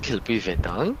kan kilpi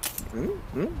vetong.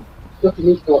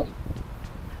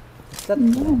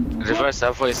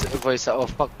 Reverse voice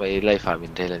off pak by live amin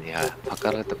rela niya.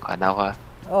 Pakar to kana ha.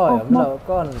 Ôi, lâu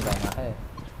con rồi mà hay.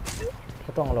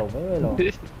 Có trong lầu mấy lầu.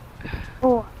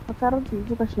 Oh, sekarang sih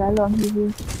kasih lalu hihi.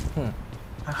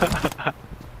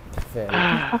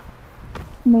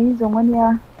 Mấy giống anh ya.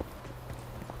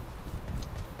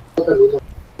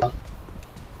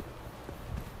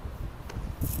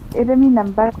 Ini mi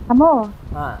number kamu.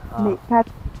 Nekat.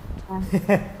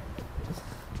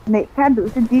 Nekat dulu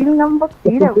sedih ngambek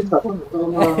tidak.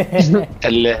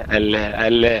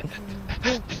 Allah.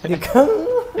 Dikang.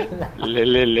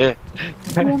 Le.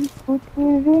 Yang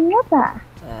putih apa?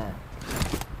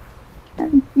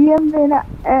 Tiêm về nè.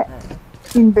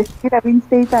 Invest cái pin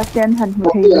stay ta sen hẳn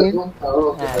hụt thấy đấy.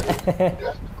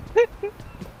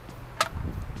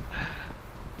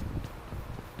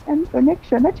 Anh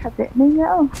connection nó chặt đấy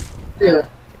nhau.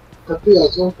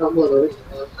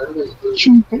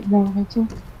 Chung cái đầu này chung.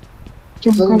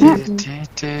 Chung tấm đi.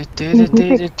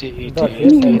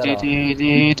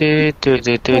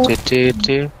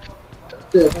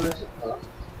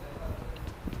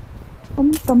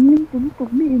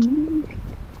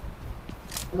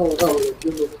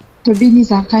 Tôi đi đi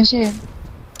giảm khai xe.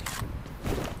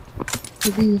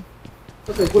 Tôi đi.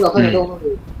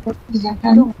 Giảm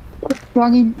khai.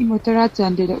 Quang in motor ra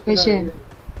chọn để được khai xe.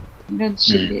 Nên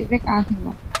chỉ để vết ăn thì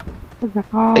mà. Tôi giặc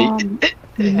con.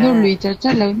 Nó lùi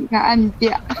chắc lớn cả ăn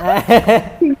tiệm.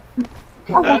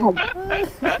 Không có thật.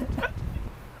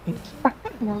 Tắc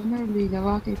lâu nó lùi là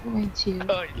vào cái của anh chiều.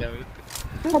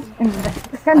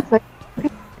 Căn sợi.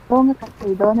 Có cái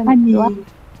sợi đó nên anh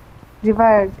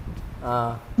reverse.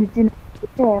 Nijin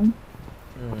em.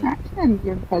 Anh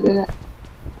em phải được.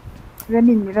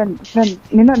 Run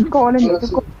call lên itu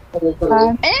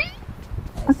call.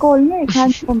 Call ni kan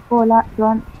call lah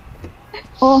tuan.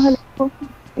 Oh hello.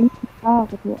 Kata.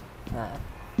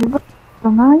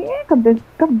 Tengah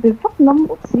kabel fak ngam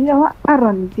uksi awak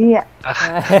aron dia.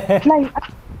 Lain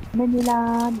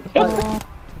menila.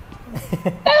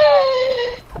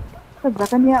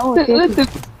 Kebakan ya oh.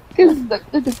 Cái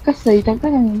gì trong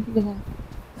cái này như này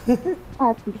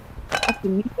thì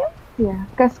ya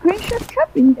cái screenshot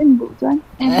cap in bộ cho anh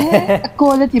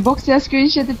cô là thì box ya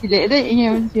screenshot thì lệ đấy anh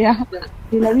em chưa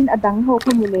thì là mình đăng hộ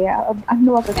cái lệ anh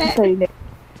nuôi cái gì này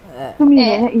cái mình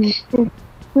lệ in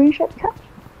screenshot cap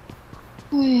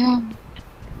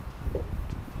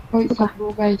ôi sắp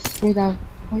vô guys bây giờ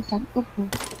ôi sắp cúp rồi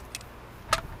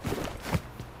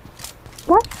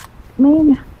what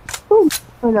man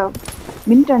rồi là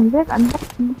mình trần vết anh bắt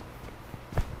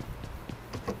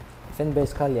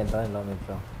fanbase khá liền đó là mình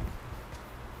cho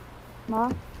mà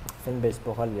fanbase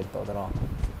bộ khá liền to đó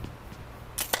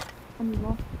anh nó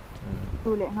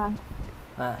tu lệ hàng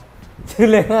tu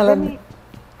lệ hàng lần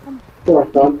Tuan,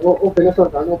 open na to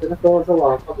sa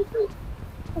wala pa dito.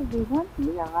 Ay, di ba?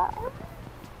 Hindi na nga.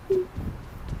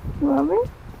 Mami?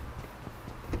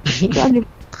 Di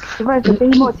ba,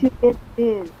 sabihin mo, silpit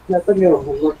din. Yata niyo,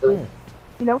 huwag to.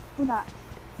 Ilaw ko na.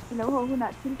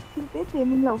 Silpit din,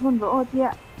 mình lâu hơn vỡ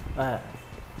tiya. Sa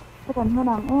kanha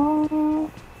lang,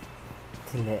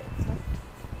 Hindi.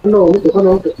 Ano?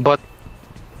 But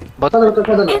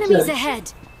Enemies ahead.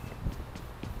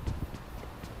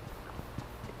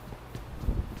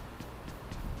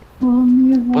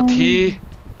 But he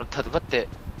thật vất tệ.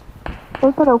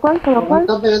 Ôi, sao đầu quay.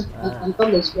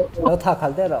 Đâu thả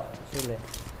khăn thế rồi.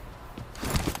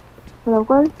 Sao đầu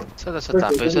quay. Sao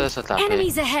tạp.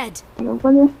 Enemies ahead. Đầu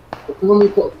quay đi.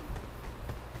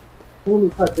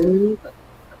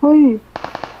 Ôi.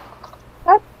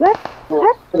 Rết.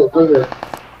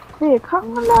 Để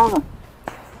khăn nó đâu.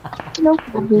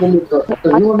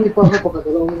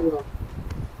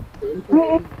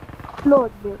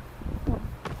 Load được.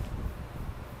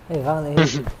 Hey, vang này.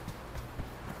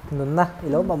 Nún na,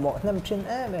 ilo mà mọ năm trên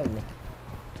em này.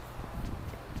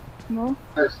 No.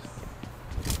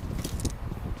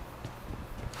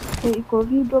 Hey, có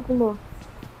ghi drop lo.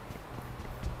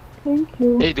 Thank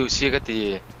you. Hey, du siya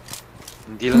kati.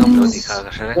 Hindi lang upload ka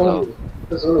kasi rin lo.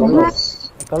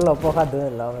 Có lo po ka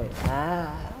doon lo eh.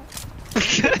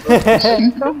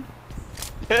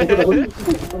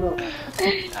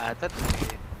 Tất.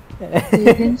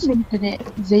 Then sim kade,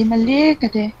 zay mali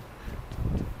kade.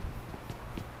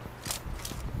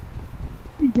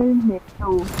 Dây mệt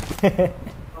đầu.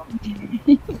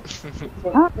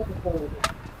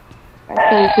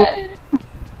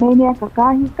 Đây nè,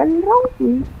 cả như cánh rau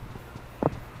gì.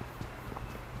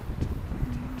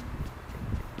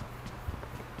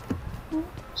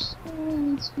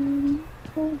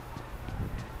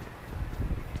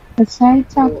 Sai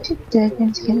chọc thích để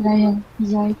cái cái này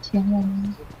dài tiếng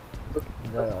lần.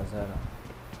 Rồi.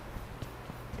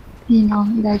 Đi nó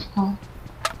đây không.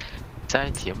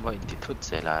 Dài tiếng mà đi thút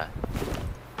sẽ là.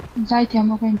 Dài tiếng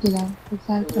mà quên là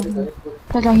dài tiếng.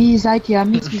 Ta rằng hi dài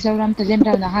tiếng mix bây giờ làm ta làm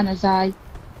ra là hana dài.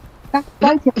 Các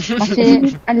dài tiếng mà sẽ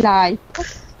ăn lại.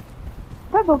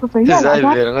 Các bộ cái phải là dài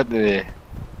về nó thế.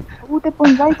 U te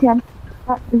pon dài tiếng.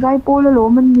 Dài po là lỗ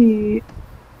mình thì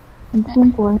mình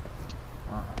không có.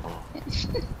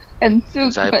 Anh sư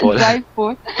dài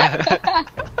po.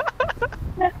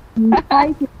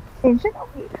 Dài thì em rất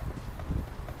ok.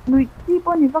 Người đi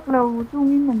po thì bắt đầu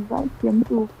chung mình dài tiếng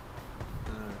tụ.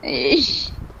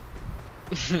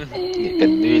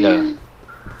 Cần đi là.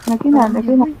 Là cái nào?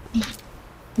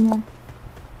 Nha.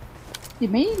 thì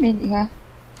mấy mình hả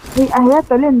thì ai hết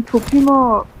tới lên chụp phim mà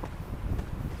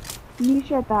như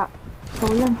thế ta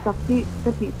tối lên tập đi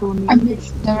tập bị tụi mình anh biết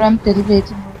làm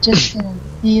television just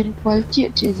đi quay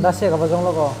chuyện chứ đã xe cái trong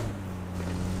logo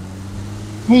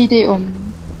hay để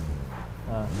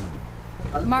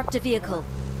Marked a vehicle.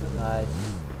 Nice.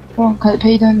 Không khởi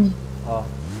pay đâu mi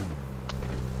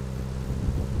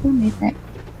không biết đấy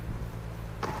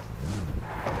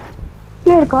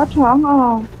chơi có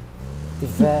chóng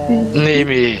Ni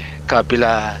mi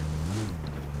kapila.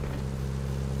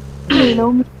 Gì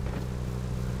đâu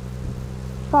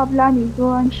Cọp la nhỉ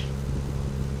luôn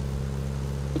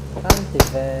Anh thì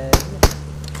về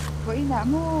với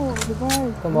nãm mô được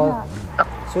rồi có một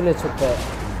số liệu chụp về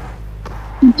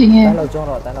chính tán đầu trong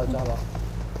rồi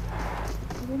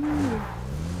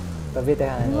tôi viết đây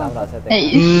làm rồi sẽ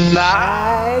thấy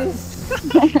Nice.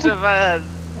 Seven.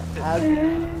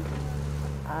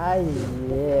 Ai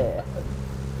yeah.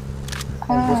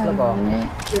 Boost nó còn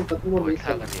Ôi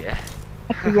thằng gì á?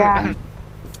 dạ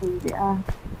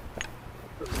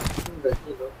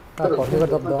còn cái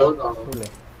đập đó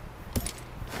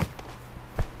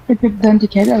cái việc đơn thì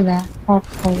cái là học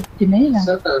thì mấy là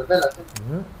đã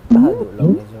đủ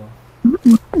lâu rồi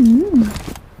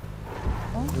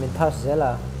mình thao sẽ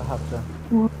là học rồi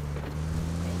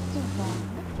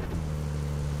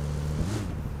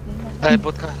Đây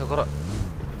podcast rồi đó.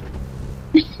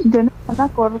 Jadi ada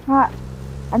korfa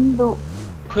ando.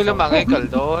 Khuya mà ngay cả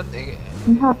đó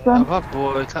Hasan. apa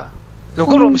boy ta. Lo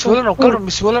ko rom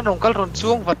suala nong kal ron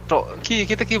suang vat to.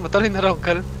 Kita ki matalin na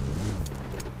kal.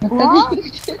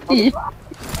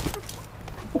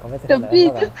 Tapi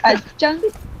acang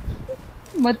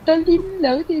matalin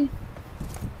lâu thì.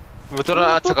 Betul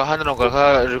na at saka hanan nong kal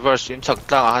ka reverse in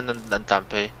sakta hanan dan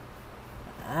tampe.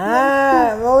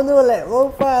 Mau nule,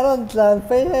 mau pa ron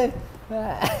tampe hay.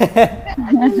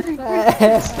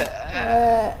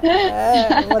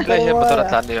 Đây hiện betul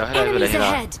tan dia, hay là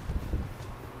ahead.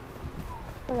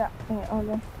 Ya,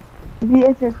 oleh.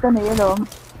 VSS kan ya dong.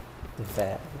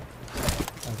 Phải.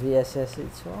 VSS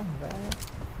itu apa?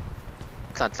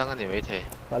 Tan tangan ni mấy thế.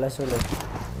 Kalau sulit.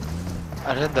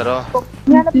 Ada daro.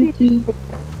 Ya lebih.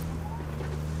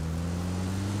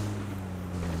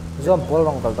 Zoom pol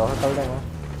rong kal tahu deh mau.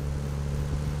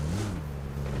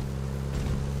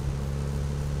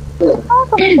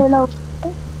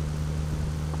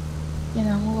 Cái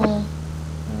nào mua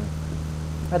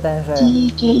Cái tên sao?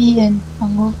 GKIN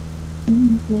bằng mua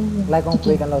Lại con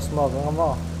quay kan lo smoke kan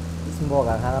mo. Smoke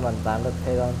kan hana man tan được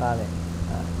thay don ta này.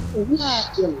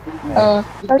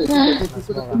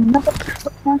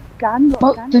 Nó cán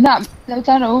rồi. Tôi nằm lâu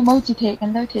cha rồi mau chỉ thểกั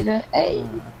นlâu thể rồi. Ấy.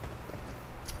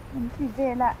 Mình chỉ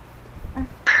về lại.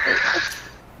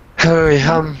 Hơi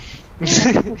hâm.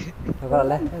 Gọi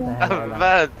là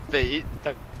Và bị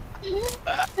thật.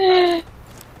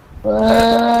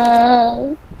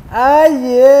 Ah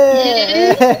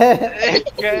yeah.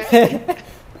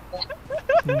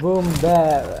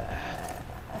 BooMBaaM.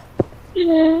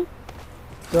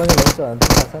 Cho cái lỗ chuẩn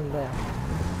thật sân đây.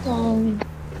 Rồi.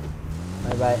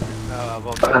 Bye bye.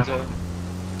 BooMBaaM rồi.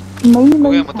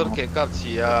 Mấy mà tôi kể cặp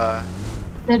chỉ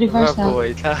ReVerseX.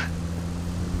 Boy ta.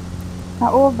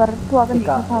 Over tua kan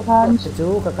dikatakan.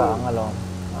 Itu kakak ngalong.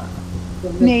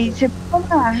 Này chụp không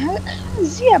à?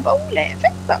 Zia bông lẹ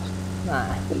phết tao. Nah.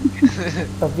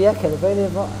 Tapi ya kalau ini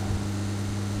po.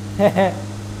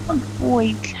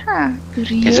 Ôi cha,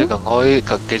 cười. Cái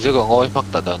chỗ còn ngồi phát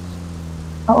tận.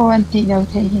 Anh chị đâu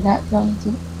thấy thì đã rồi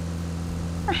chứ.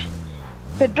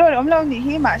 Pedro ông lâu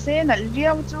thì mà xe là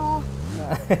riêu chu.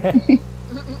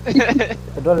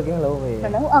 Pedro lagi lâu về.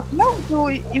 Lâu chu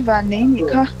Ivan này nhỉ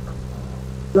kha.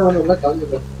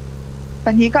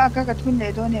 Bạn hi ka ka thun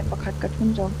le do ne pakhat ka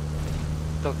thun jo.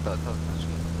 Tok.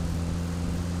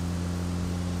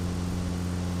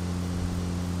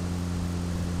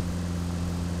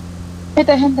 Cái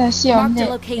tay hắn ta siêu nè.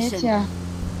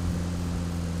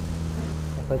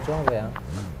 Phải chọn về à?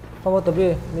 Không có tập đi,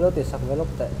 mình đâu thể sạc về lúc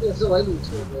tại.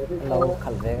 Lâu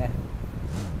khẩn về nghe.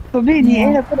 Tập đi nhỉ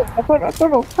là có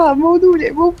được pha mô đu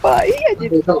để mô phải gì.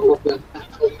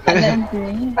 Anh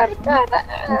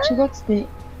chưa có gì.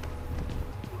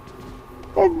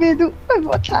 Em về đủ phải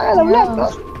bỏ thả lắm lắm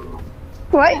đó.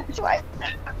 Xoay.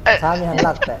 Thả mình hắn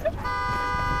lạc tại.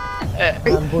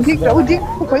 Đi đâu đi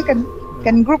phải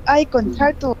cần group icon try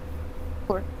to.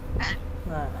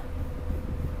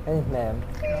 Cái này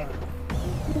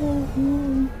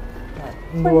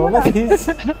đùa mà tí.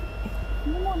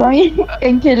 Quang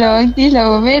anh thì là anh tí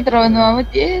là metro mà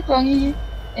tí Quang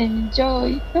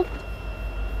enjoy lắm.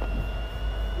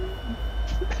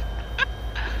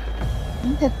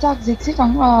 Thật chắc dịch sẽ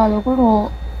phẳng rồi có đồ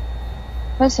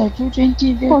Bây giờ chú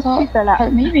 20 về có phải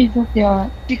mấy vị thuộc điều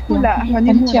là hoàn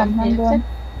niệm chậm hơn luôn.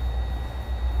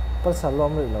 Bắt sao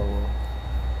lom rồi lâu.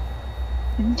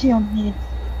 Bánh chậm thì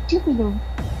trước bây giờ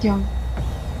chậm.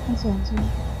 Không sợ chứ.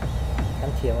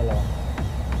 Bánh chậm là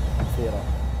phi rồi.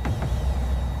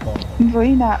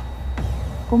 Với là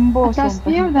combo xong.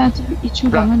 Cái là chỉ ít chút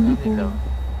bằng hơn nữa.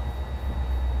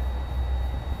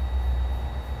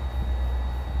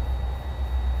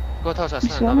 Có thao sản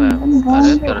nó về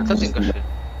Arender tất nhiên cái gì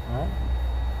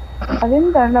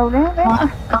Arender lâu đấy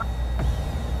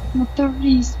motor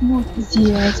smooth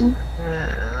gì chứ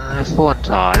phone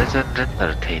rồi nó chân rất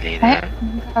là thể lý đấy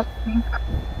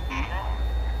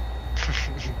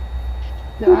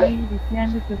rồi thì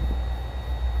tiền được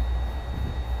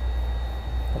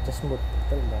motor smooth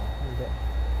tất là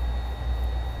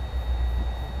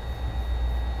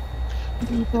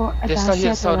Tesla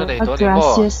hiện sau nó đẩy tôi đi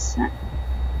bỏ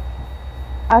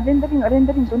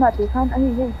rendering tu nak tekan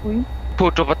ani ye kui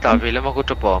putu pata bila ma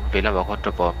kutu bom bila ma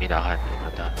kutu bom mi dah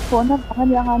ada phone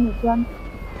han yang han kan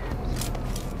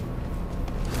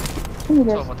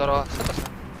ini so motor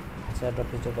saya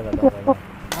drop itu pada dong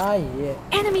ai ye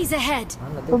enemies ahead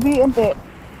tobi ente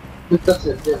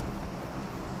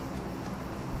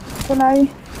Kunai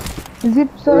zip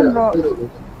son ro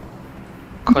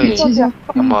koi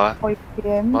ama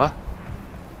ma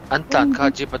antan kha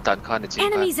jeep antan kha ne jeep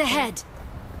enemies ahead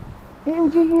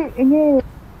ini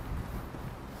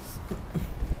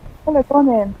kalau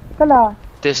konen kalau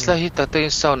Tesla hi tatin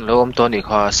sound lo om to ni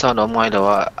kha sound om ngai lo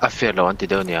affair lo anti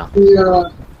do nia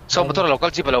so motor local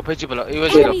jeep lo phe jeep lo ewe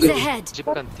jeep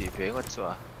kan ti pe ngot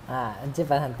so jeep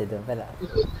ban han ti do pe la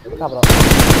ka bro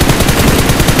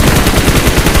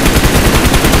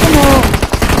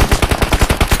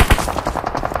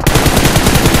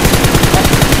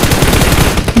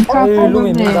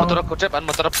motor ko trap an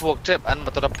motor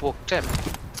puok trap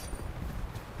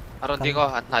aron dingo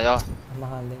an na yo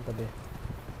mahan ding tabi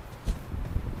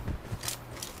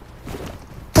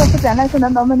so cái này sẽ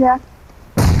nằm đâu mà nha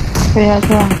phải à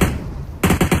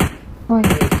thôi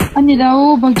anh đi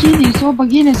đâu begini so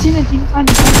begini sini tinggal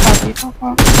di tempat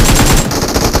apa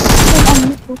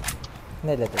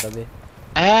này là tabi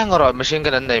ngoro machine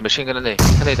gun này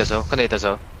cái này ta so này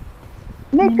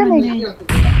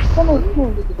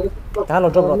tahan lo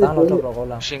drop ro ko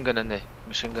la machine gun này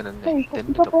ten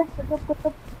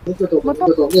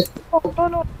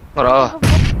ngoro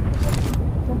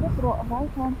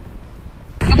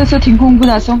kita so tingkung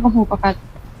pula so kamu pakat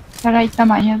cara kita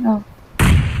main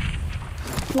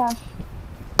flash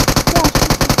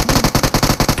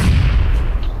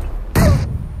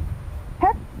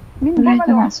min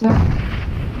kita masuk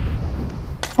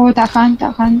takkan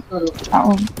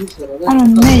om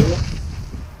aron này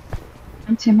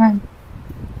anh man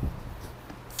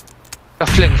cái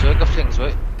fling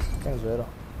rồi rồi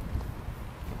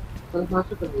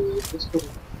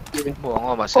mua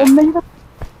ngon mà sao mình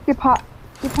cái phạ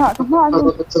cái hoa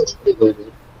luôn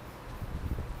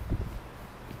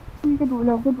cái đủ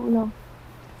lâu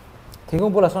thì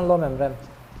cũng bula son lo mem rem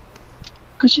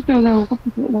cái gì đâu đâu có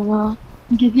phụ đâu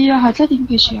cái gì là hết tính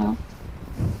cái gì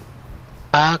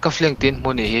cái fling tin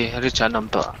mua này Richard năm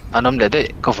to anh năm lệ đấy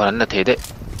có phải là thế đấy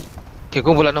thì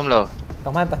cũng bula năm lâu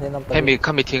Kamay pa din ng Hey,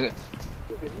 kami ting.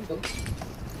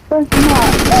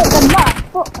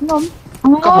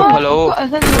 Kamu hello.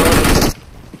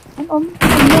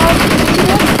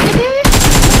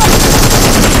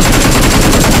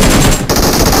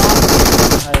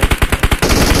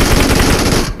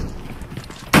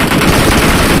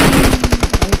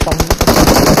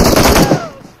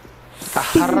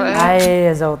 Ay,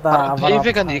 zauta.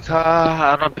 Hey, kan ni ka,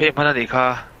 aron pe mana ni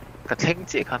ka. Ka theng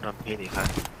che kan ron pe ni ka.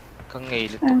 Ka ngei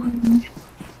le to.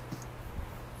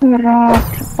 Ra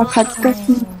pakat ka.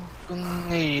 Ka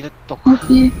ngei le to.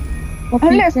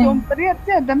 Hele som priet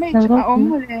che damage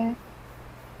om le.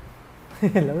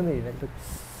 Lo ni le.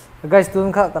 Guys,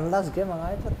 tun kha kan last game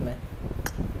angai chat me.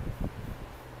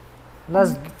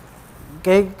 Last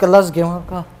game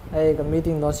ka. Ay ka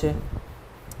meeting no che.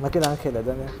 Makin ang khela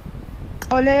da me.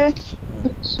 Ole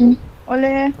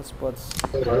sports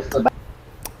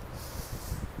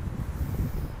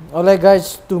ole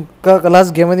guys tu ka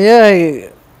class game ni ai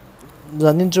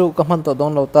zanin chu ka man to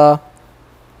dong lo ta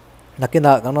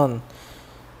nakina kanon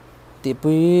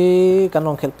tipui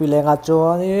kanon khel pi lenga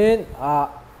cho ni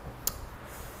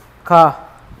kha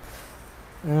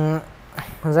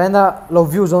zaina lo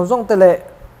view zong zong tele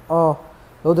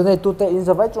lo de tu te in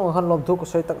zawai chung han lom thu ko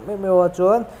soi tak me wa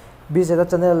chon BZeta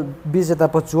channel BZeta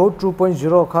pachuo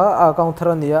 2.0 kha account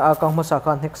tharania account ma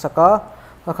saka nek saka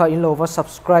kha in lo wa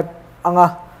subscribe anga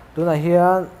tuna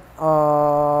hian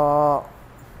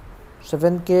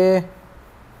 7k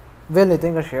vel ni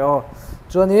teng ka sheo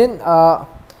chuanin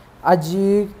IG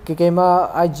kekema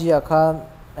IG akhan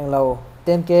englo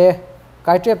 10k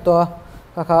kai trap to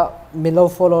kha min lo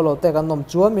follow lo te kan nom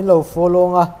chuan min lo follow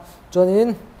nga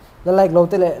chuanin la like lo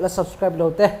te le la subscribe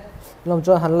lo te lom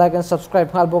chuan han like and subscribe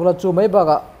hal bok la chu mai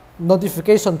baga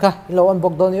notification kha lo on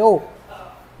bok doni o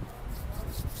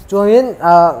chuanin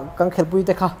kan khelpui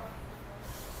te kha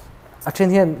athen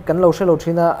hian kan lo she lo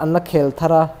thina an la khel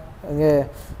thara nge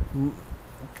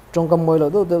chongkam moi lo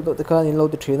do te khan in lo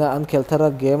te thina an khel thara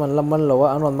game an lamman lo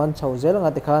an on man chho zel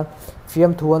nga te khan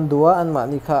fiam thuan duwa an ma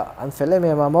ni kha an fele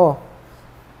me ma mo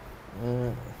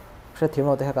she thim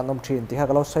lo te kha kan nom thin ti kha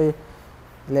ka lo sei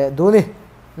le du ni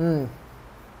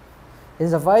in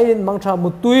the vai in mang tha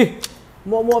mutui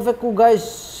mo ve ku guys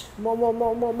mo